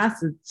many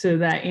facets to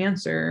that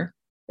answer,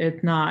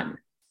 it's not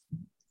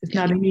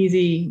an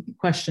easy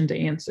question to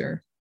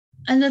answer.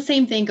 And the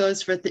same thing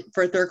goes for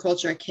third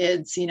culture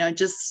kids,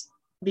 just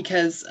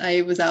because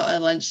I was out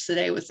at lunch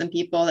today with some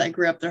people that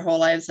grew up their whole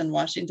lives in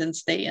Washington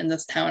State in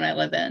this town I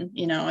live in,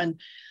 and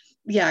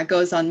it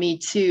goes on me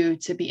too,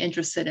 to be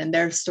interested in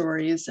their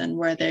stories and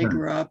where they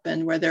grew up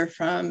and where they're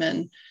from.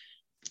 And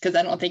because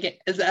I don't think it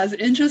is as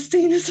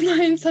interesting as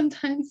mine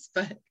sometimes,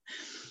 but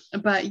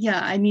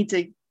I need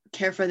to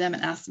care for them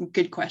and ask them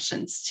good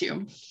questions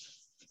too.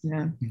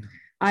 Yeah.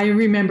 I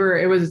remember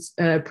it was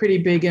pretty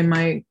big in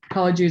my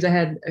college years. I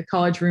had a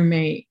college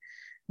roommate.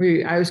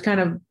 I was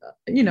kind of,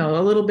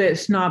 a little bit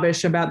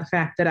snobbish about the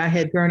fact that I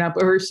had grown up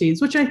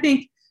overseas, which I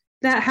think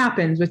that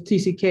happens with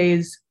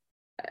TCKs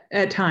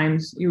at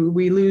times.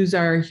 We lose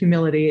our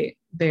humility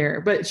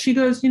there. But she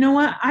goes, you know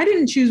what? I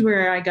didn't choose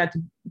where I got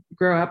to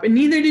grow up, and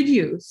neither did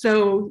you.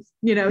 So,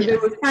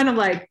 it was kind of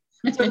like,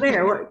 so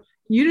there,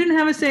 you didn't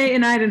have a say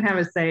and I didn't have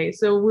a say.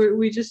 So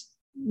we just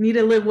need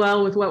to live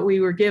well with what we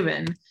were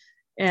given.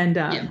 And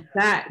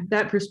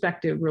that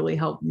perspective really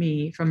helped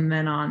me from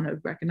then on,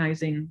 of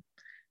recognizing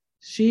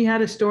she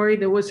had a story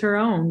that was her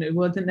own. It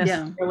wasn't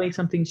necessarily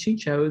something she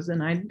chose.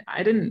 And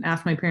I didn't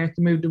ask my parents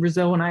to move to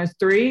Brazil when I was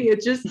 3.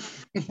 It just,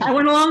 I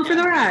went along for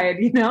the ride,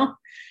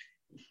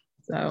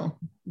 So,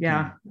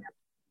 yeah.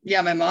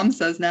 Yeah, my mom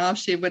says now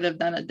she would have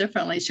done it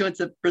differently. She went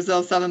to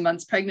Brazil 7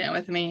 months pregnant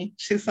with me.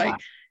 She's like,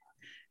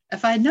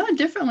 if I had known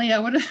differently, I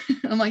would have.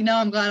 I'm like, no,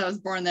 I'm glad I was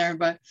born there.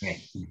 But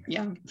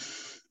yeah.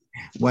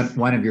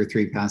 One of your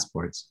 3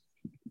 passports.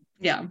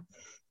 Yeah.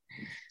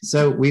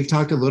 So we've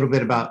talked a little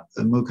bit about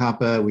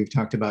MUCAPA. We've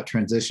talked about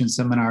transition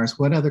seminars.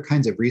 What other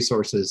kinds of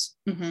resources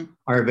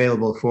are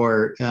available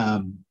for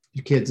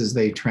kids as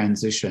they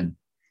transition?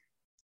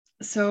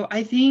 So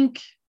I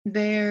think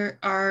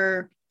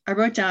I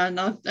wrote down,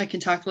 I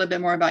can talk a little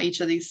bit more about each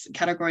of these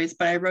categories,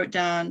 but I wrote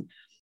down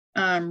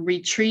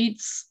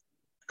retreats,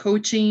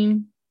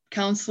 coaching,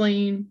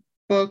 counseling,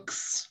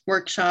 books,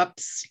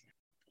 workshops,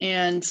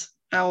 and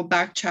I'll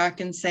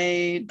backtrack and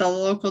say the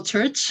local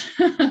church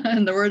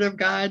and the Word of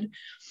God.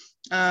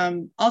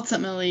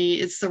 Ultimately,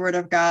 it's the Word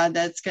of God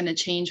that's going to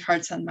change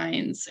hearts and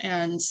minds,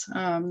 and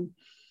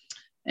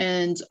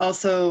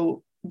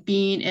also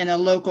being in a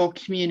local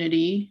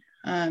community.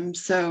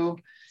 So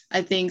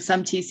I think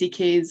some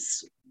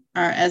TCKs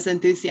aren't as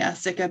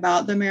enthusiastic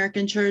about the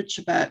American church,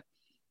 but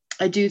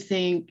I do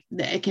think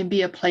that it can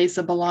be a place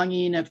of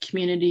belonging, of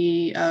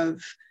community,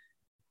 of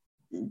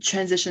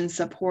transition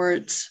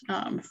support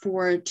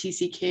for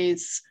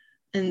TCKs.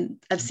 And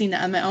I've seen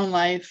that in my own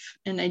life.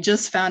 And I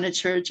just found a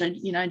church.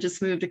 I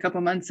just moved a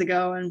couple months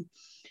ago and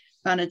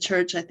found a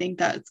church. I think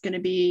that's going to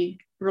be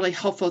really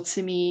helpful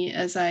to me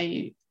as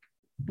I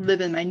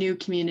live in my new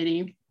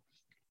community.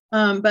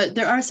 But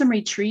there are some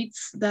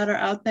retreats that are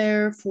out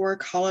there for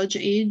college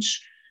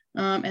age.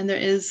 And there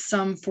is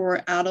some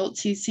for adult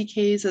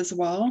TCKs as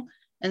well.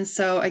 And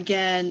so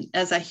again,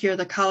 as I hear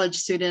the college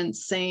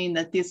students saying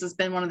that this has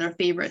been one of their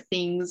favorite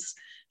things,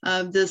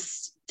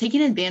 this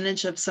taking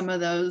advantage of some of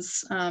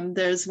those.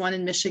 There's one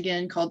in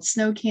Michigan called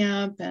Snow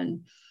Camp,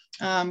 and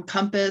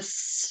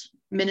Compass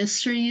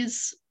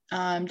Ministries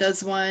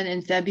does one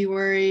in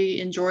February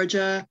in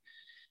Georgia.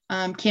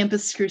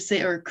 Campus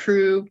Crusade or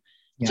Crew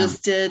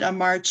just did a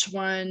March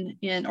one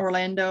in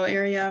Orlando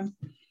area.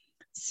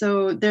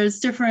 So there's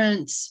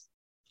different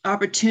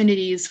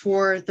opportunities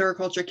for third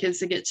culture kids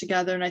to get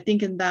together. And I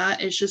think in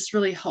that, it's just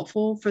really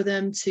helpful for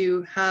them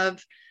to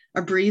have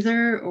a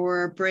breather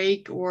or a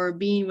break or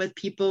being with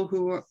people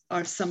who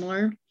are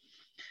similar.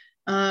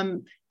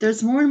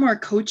 There's more and more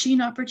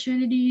coaching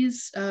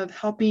opportunities of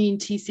helping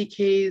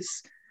TCKs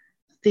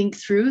think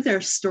through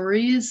their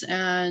stories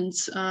and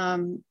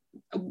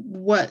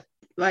what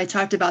I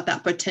talked about,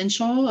 that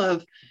potential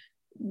of,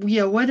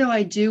 what do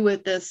I do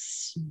with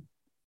this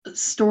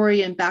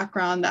story and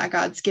background that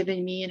God's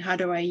given me, and how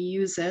do I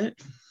use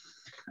it?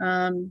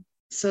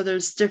 So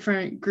there's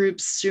different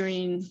groups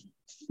doing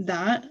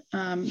that.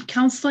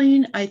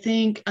 Counseling, I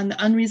think, on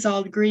the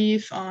unresolved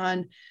grief,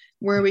 on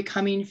where are we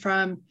coming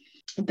from,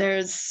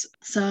 there's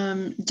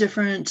some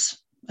different,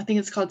 I think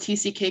it's called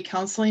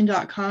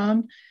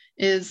TCKcounseling.com,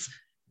 is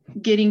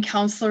getting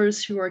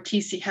counselors who are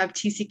have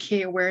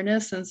TCK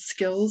awareness and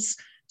skills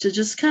to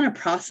just kind of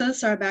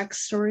process our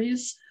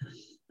backstories.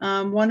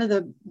 One of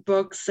the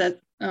books that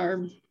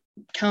are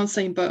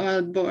counseling book,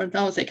 I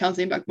would say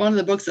counseling book, one of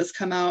the books that's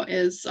come out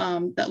is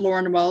that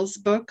Lauren Wells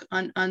book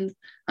on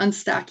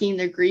unstacking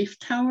the grief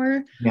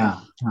tower.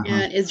 Yeah.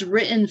 And it's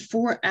written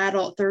for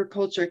adult third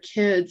culture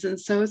kids. And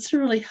so it's a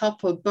really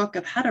helpful book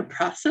of how to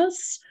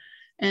process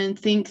and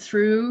think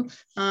through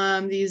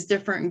these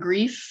different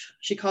grief,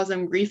 she calls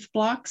them grief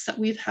blocks, that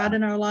we've had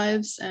in our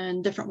lives,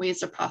 and different ways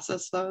to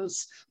process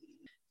those.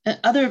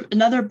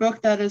 Another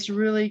book that is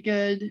really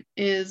good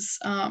is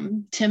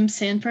Tim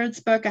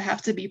Sanford's book, I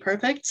Have to Be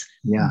Perfect.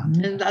 Yeah.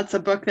 And that's a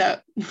book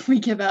that we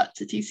give out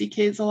to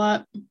TCKs a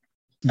lot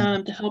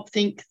to help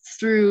think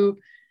through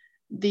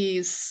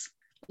these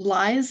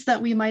lies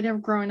that we might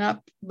have grown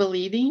up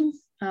believing,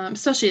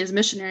 especially as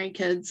missionary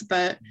kids,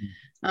 but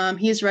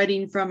he's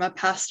writing from a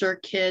pastor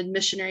kid,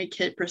 missionary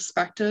kid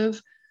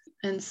perspective.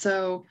 And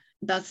so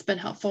that's been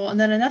helpful. And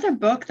then another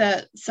book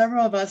that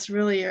several of us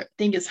really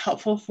think is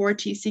helpful for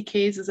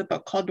TCKs is a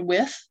book called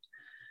With.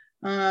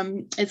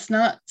 It's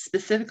not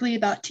specifically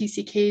about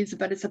TCKs,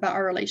 but it's about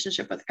our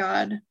relationship with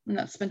God. And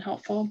that's been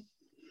helpful.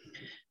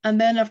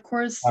 And then, of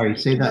course, Sorry,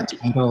 say that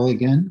title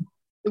again.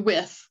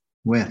 With.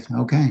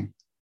 Okay.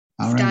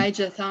 All Sky right.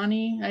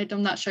 Jathani.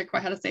 I'm not sure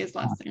quite how to say his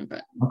last name,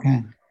 but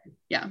okay.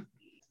 Yeah.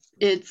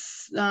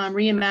 It's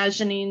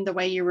reimagining the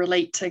way you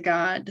relate to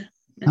God.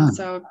 And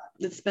so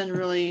it's been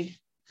really,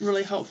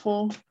 really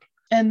helpful.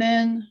 And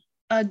then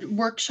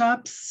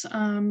workshops.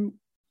 Lauren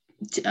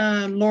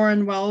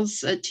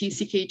Wells at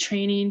TCK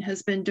Training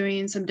has been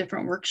doing some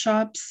different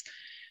workshops.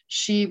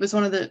 She was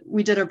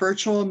we did a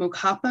virtual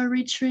Mukapa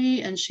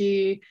retreat, and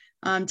she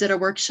did a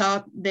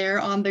workshop there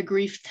on the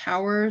grief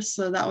tower.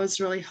 So that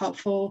was really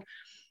helpful.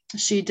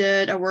 She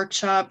did a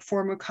workshop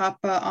for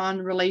Mukapa on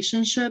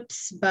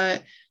relationships,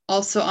 but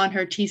also on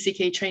her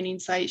TCK training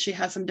site, she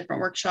has some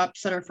different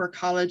workshops that are for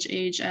college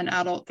age and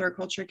adult third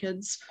culture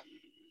kids.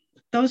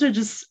 Those are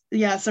just,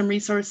 some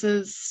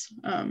resources.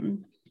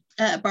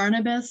 At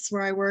Barnabas,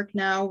 where I work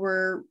now,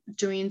 we're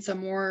doing some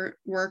more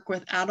work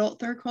with adult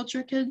third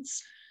culture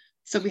kids.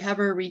 So we have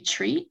a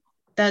retreat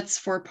that's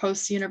for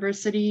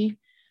post-university.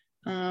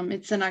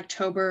 It's in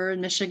October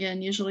in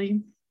Michigan,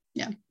 usually.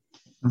 Yeah.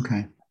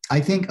 Okay. I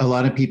think a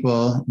lot of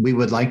people, we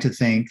would like to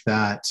think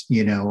that,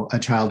 a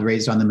child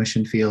raised on the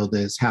mission field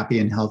is happy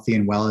and healthy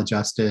and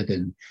well-adjusted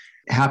and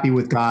happy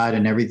with God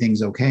and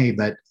everything's okay.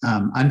 But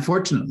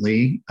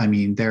unfortunately,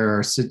 there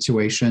are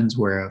situations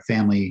where a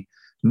family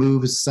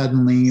moves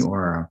suddenly,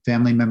 or a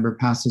family member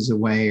passes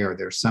away, or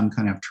there's some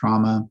kind of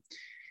trauma,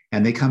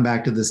 and they come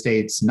back to the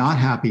States not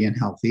happy and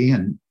healthy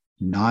and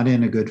not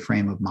in a good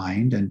frame of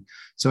mind. And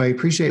so I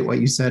appreciate what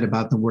you said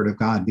about the Word of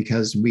God,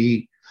 because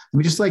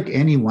just like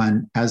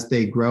anyone, as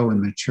they grow and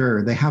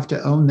mature, they have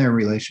to own their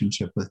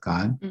relationship with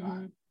God.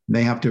 Mm-hmm.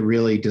 They have to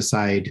really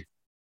decide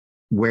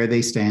where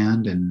they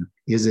stand, and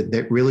is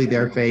it really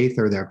their faith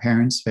or their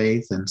parents'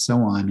 faith, and so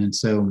on. And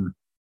so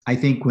I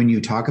think when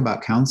you talk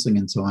about counseling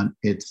and so on,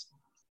 it's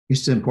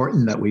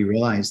important that we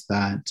realize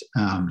that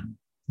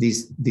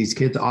these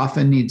kids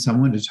often need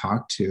someone to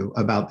talk to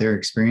about their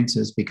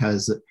experiences,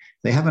 because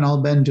they haven't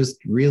all been just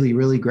really,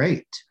 really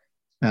great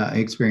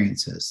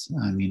experiences.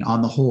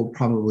 On the whole,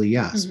 probably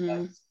yes,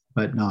 mm-hmm.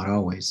 but not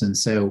always. And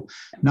so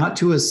not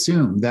to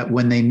assume that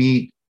when they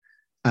meet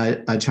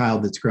a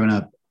child that's grown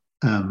up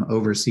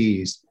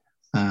overseas,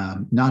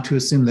 not to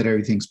assume that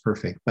everything's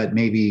perfect, but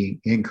maybe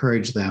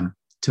encourage them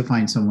to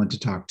find someone to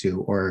talk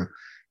to, or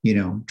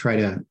try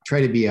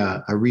to be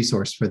a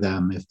resource for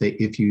them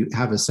if you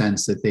have a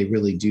sense that they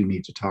really do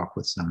need to talk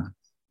with someone.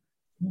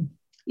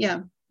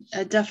 Yeah,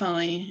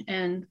 definitely.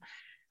 And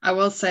I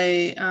will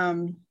say,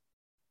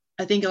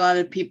 I think a lot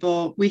of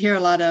people, we hear a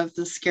lot of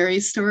the scary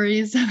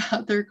stories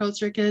about third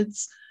culture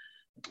kids.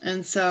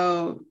 And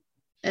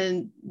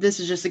this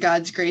is just a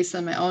God's grace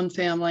in my own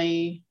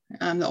family.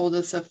 I'm the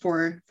oldest of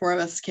four of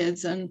us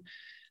kids. And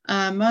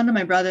one of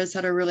my brothers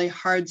had a really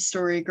hard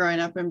story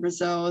growing up in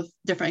Brazil with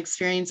different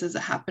experiences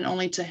that happened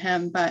only to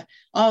him. But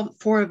all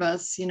four of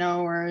us,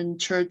 are in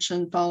church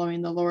and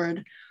following the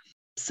Lord.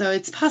 So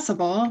it's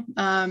possible.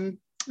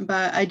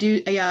 But I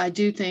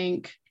do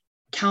think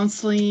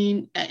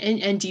counseling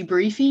and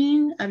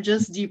debriefing. I'm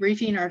just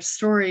debriefing our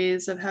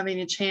stories of having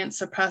a chance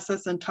to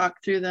process and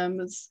talk through them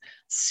is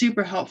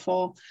super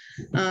helpful.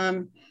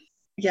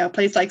 A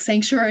place like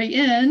Sanctuary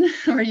Inn,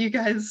 where you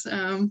guys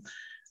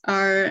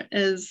are,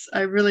 is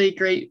a really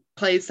great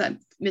place that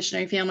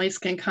missionary families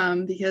can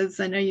come, because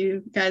I know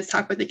you guys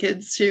talk with the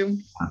kids too.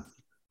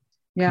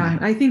 Yeah,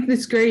 I think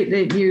it's great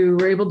that you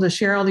were able to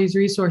share all these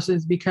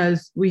resources,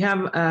 because we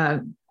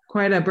have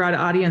quite a broad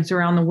audience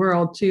around the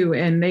world too,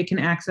 and they can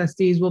access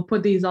these. We'll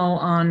put these all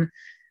on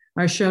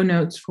our show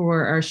notes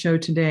for our show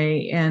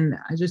today. And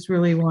I just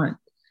really want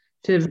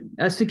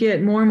us to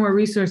get more and more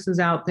resources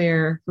out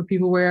there for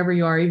people wherever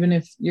you are, even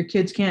if your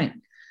kids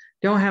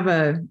don't have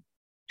a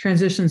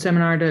transition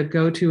seminar to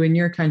go to in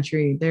your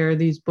country. There are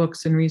these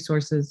books and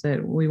resources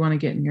that we want to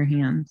get in your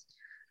hands.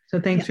 So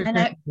thanks for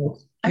sharing.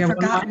 I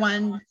forgot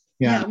one.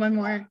 Yeah, one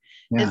more.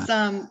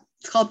 Yeah.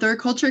 It's called Third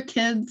Culture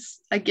Kids: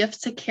 A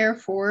Gift to Care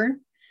For.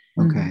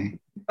 Okay.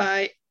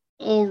 By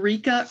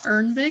Ulrika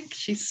Ernvik.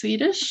 She's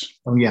Swedish.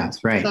 Oh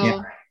yes, right.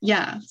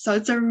 So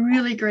it's a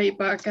really great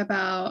book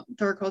about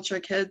third culture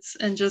kids,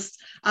 and just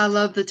I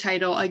love the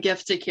title, A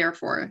Gift to Care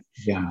For.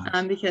 Yeah.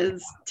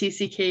 Because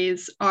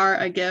TCKs are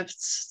a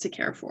gift to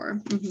care for.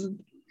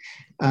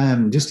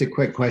 Mm-hmm. Just a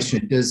quick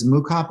question: does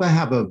Mukapa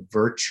have a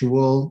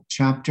virtual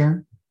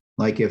chapter?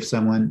 Like if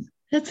someone?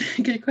 That's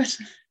a good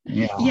question.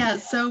 Yeah.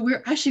 So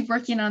we're actually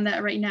working on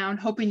that right now and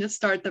hoping to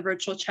start the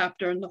virtual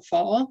chapter in the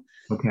fall.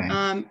 Okay.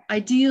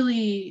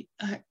 Ideally,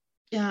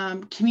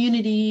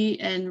 community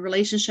and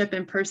relationship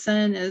in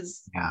person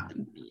is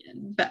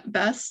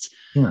best.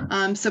 Sure.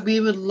 So we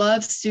would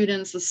love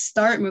students to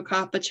start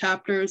Mukapa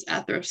chapters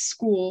at their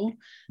school,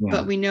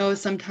 but we know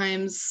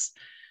sometimes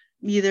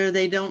either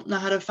they don't know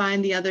how to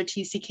find the other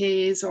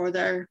TCKs, or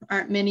there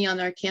aren't many on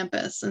their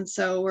campus. And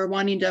so we're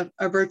wanting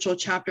a virtual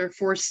chapter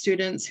for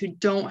students who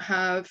don't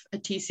have a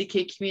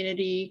TCK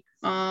community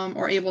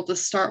or able to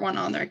start one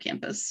on their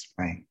campus.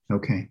 Right.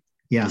 Okay.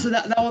 Yeah. So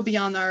that will be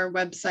on our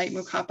website,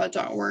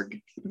 mukapa.org.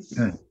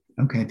 Good.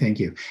 Okay. Thank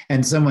you.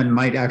 And someone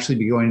might actually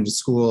be going to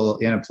school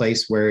in a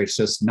place where it's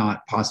just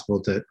not possible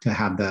to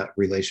have that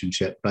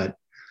relationship. But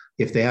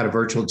if they had a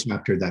virtual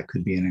chapter, that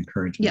could be an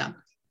encouragement. Yeah.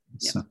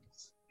 So,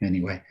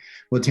 anyway,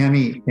 well,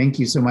 Tammy, thank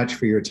you so much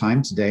for your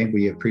time today.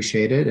 We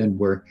appreciate it, and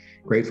we're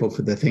grateful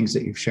for the things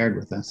that you've shared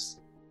with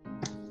us.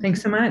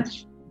 Thanks so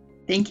much.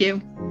 Thank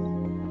you.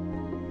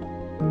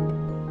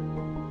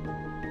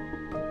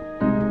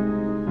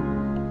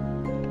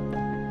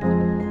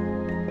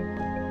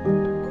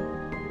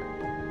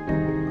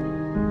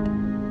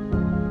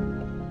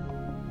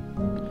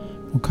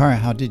 Well, Cara,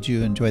 how did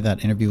you enjoy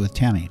that interview with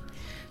Tammy?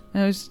 It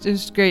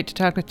was great to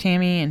talk with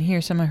Tammy and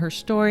hear some of her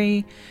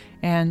story.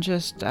 And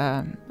just,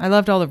 I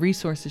loved all the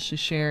resources she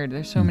shared.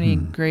 There's so many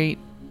great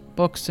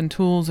books and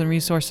tools and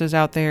resources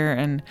out there.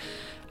 And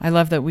I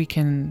love that we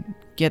can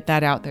get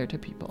that out there to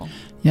people.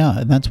 Yeah,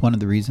 and that's one of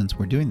the reasons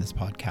we're doing this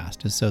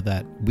podcast, is so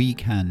that we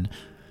can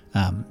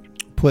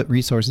put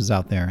resources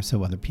out there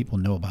so other people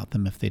know about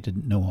them if they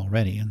didn't know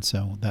already. And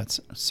so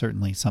that's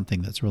certainly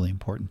something that's really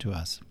important to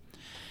us.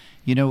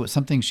 You know,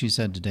 something she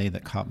said today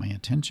that caught my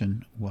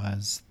attention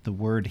was the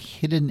word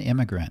hidden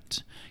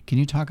immigrant. Can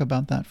you talk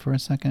about that for a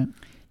second?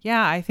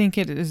 Yeah, I think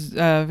it is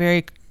a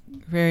very,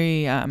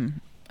 very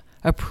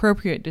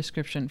appropriate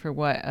description for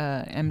what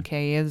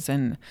MK is,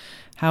 and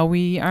how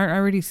we aren't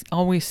already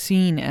always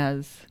seen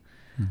as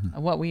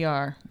what we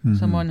are.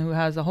 Someone who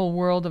has a whole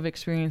world of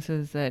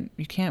experiences that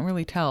you can't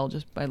really tell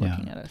just by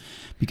looking at us.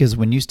 Because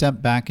when you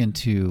step back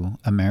into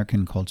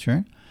American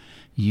culture,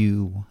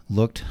 you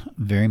looked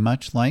very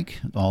much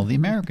like all the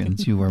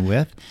Americans you were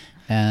with.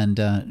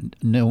 And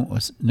no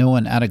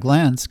one at a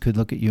glance could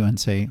look at you and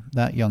say,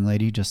 that young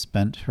lady just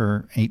spent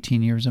her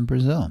 18 years in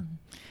Brazil.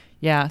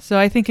 Yeah, so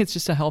I think it's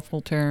just a helpful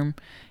term.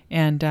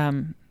 And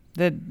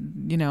that,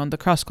 you know, the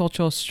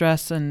cross-cultural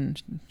stress and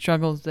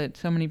struggles that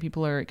so many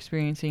people are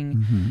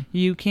experiencing,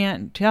 you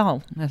can't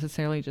tell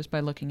necessarily just by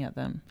looking at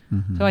them.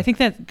 So I think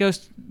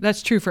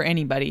that's true for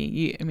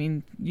anybody.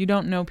 You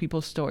don't know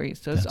people's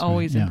stories, so it's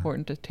always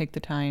important to take the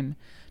time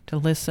to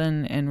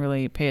listen and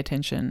really pay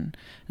attention.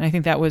 And I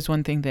think that was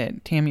one thing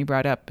that Tammy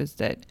brought up, is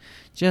that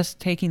just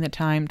taking the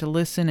time to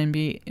listen and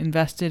be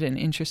invested and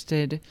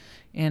interested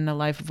in the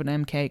life of an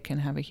MK can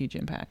have a huge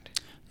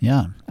impact.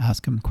 Yeah,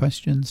 ask them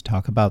questions,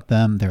 talk about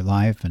them, their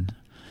life, and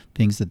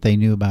things that they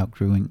knew about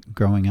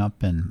growing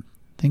up, and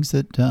things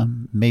that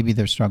maybe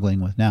they're struggling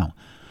with now.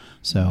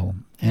 So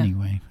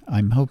anyway,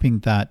 I'm hoping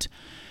that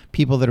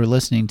people that are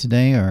listening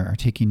today are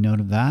taking note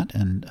of that,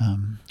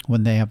 and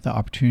when they have the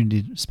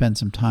opportunity to spend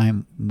some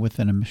time with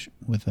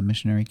a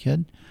missionary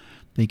kid,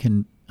 they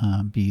can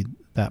be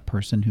that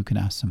person who can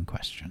ask some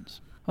questions.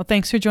 Well,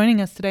 thanks for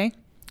joining us today.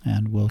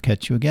 And we'll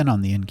catch you again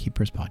on the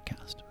Innkeepers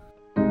Podcast.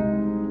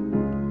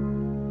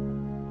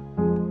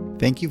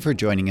 Thank you for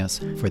joining us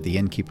for the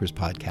Innkeepers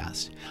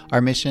Podcast.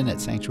 Our mission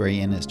at Sanctuary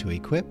Inn is to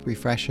equip,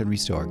 refresh, and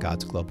restore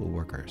God's global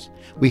workers.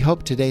 We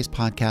hope today's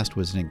podcast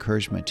was an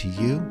encouragement to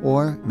you,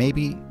 or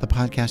maybe the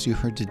podcast you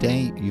heard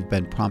today, you've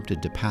been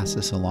prompted to pass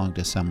this along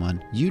to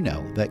someone you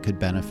know that could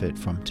benefit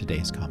from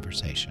today's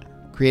conversation.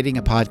 Creating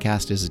a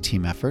podcast is a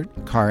team effort.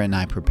 Cara and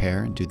I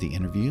prepare and do the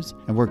interviews,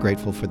 and we're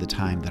grateful for the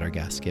time that our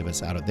guests give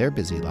us out of their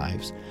busy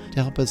lives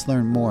to help us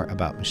learn more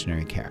about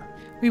missionary care.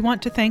 We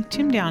want to thank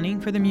Tim Downing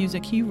for the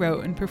music he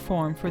wrote and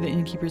performed for the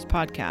Innkeepers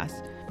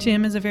Podcast.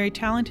 Tim is a very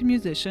talented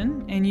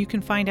musician, and you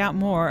can find out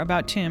more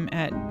about Tim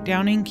at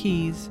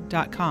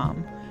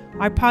downingkeys.com.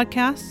 Our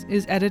podcast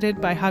is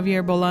edited by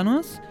Javier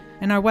Bolanos,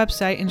 and our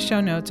website and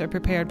show notes are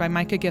prepared by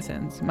Micah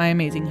Githens, my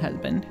amazing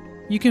husband.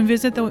 You can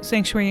visit the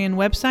Sanctuary Inn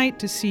website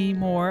to see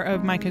more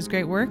of Micah's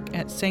great work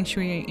at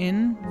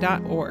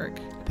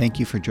sanctuaryinn.org. Thank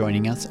you for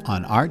joining us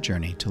on our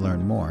journey to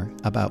learn more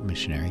about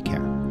missionary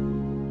care.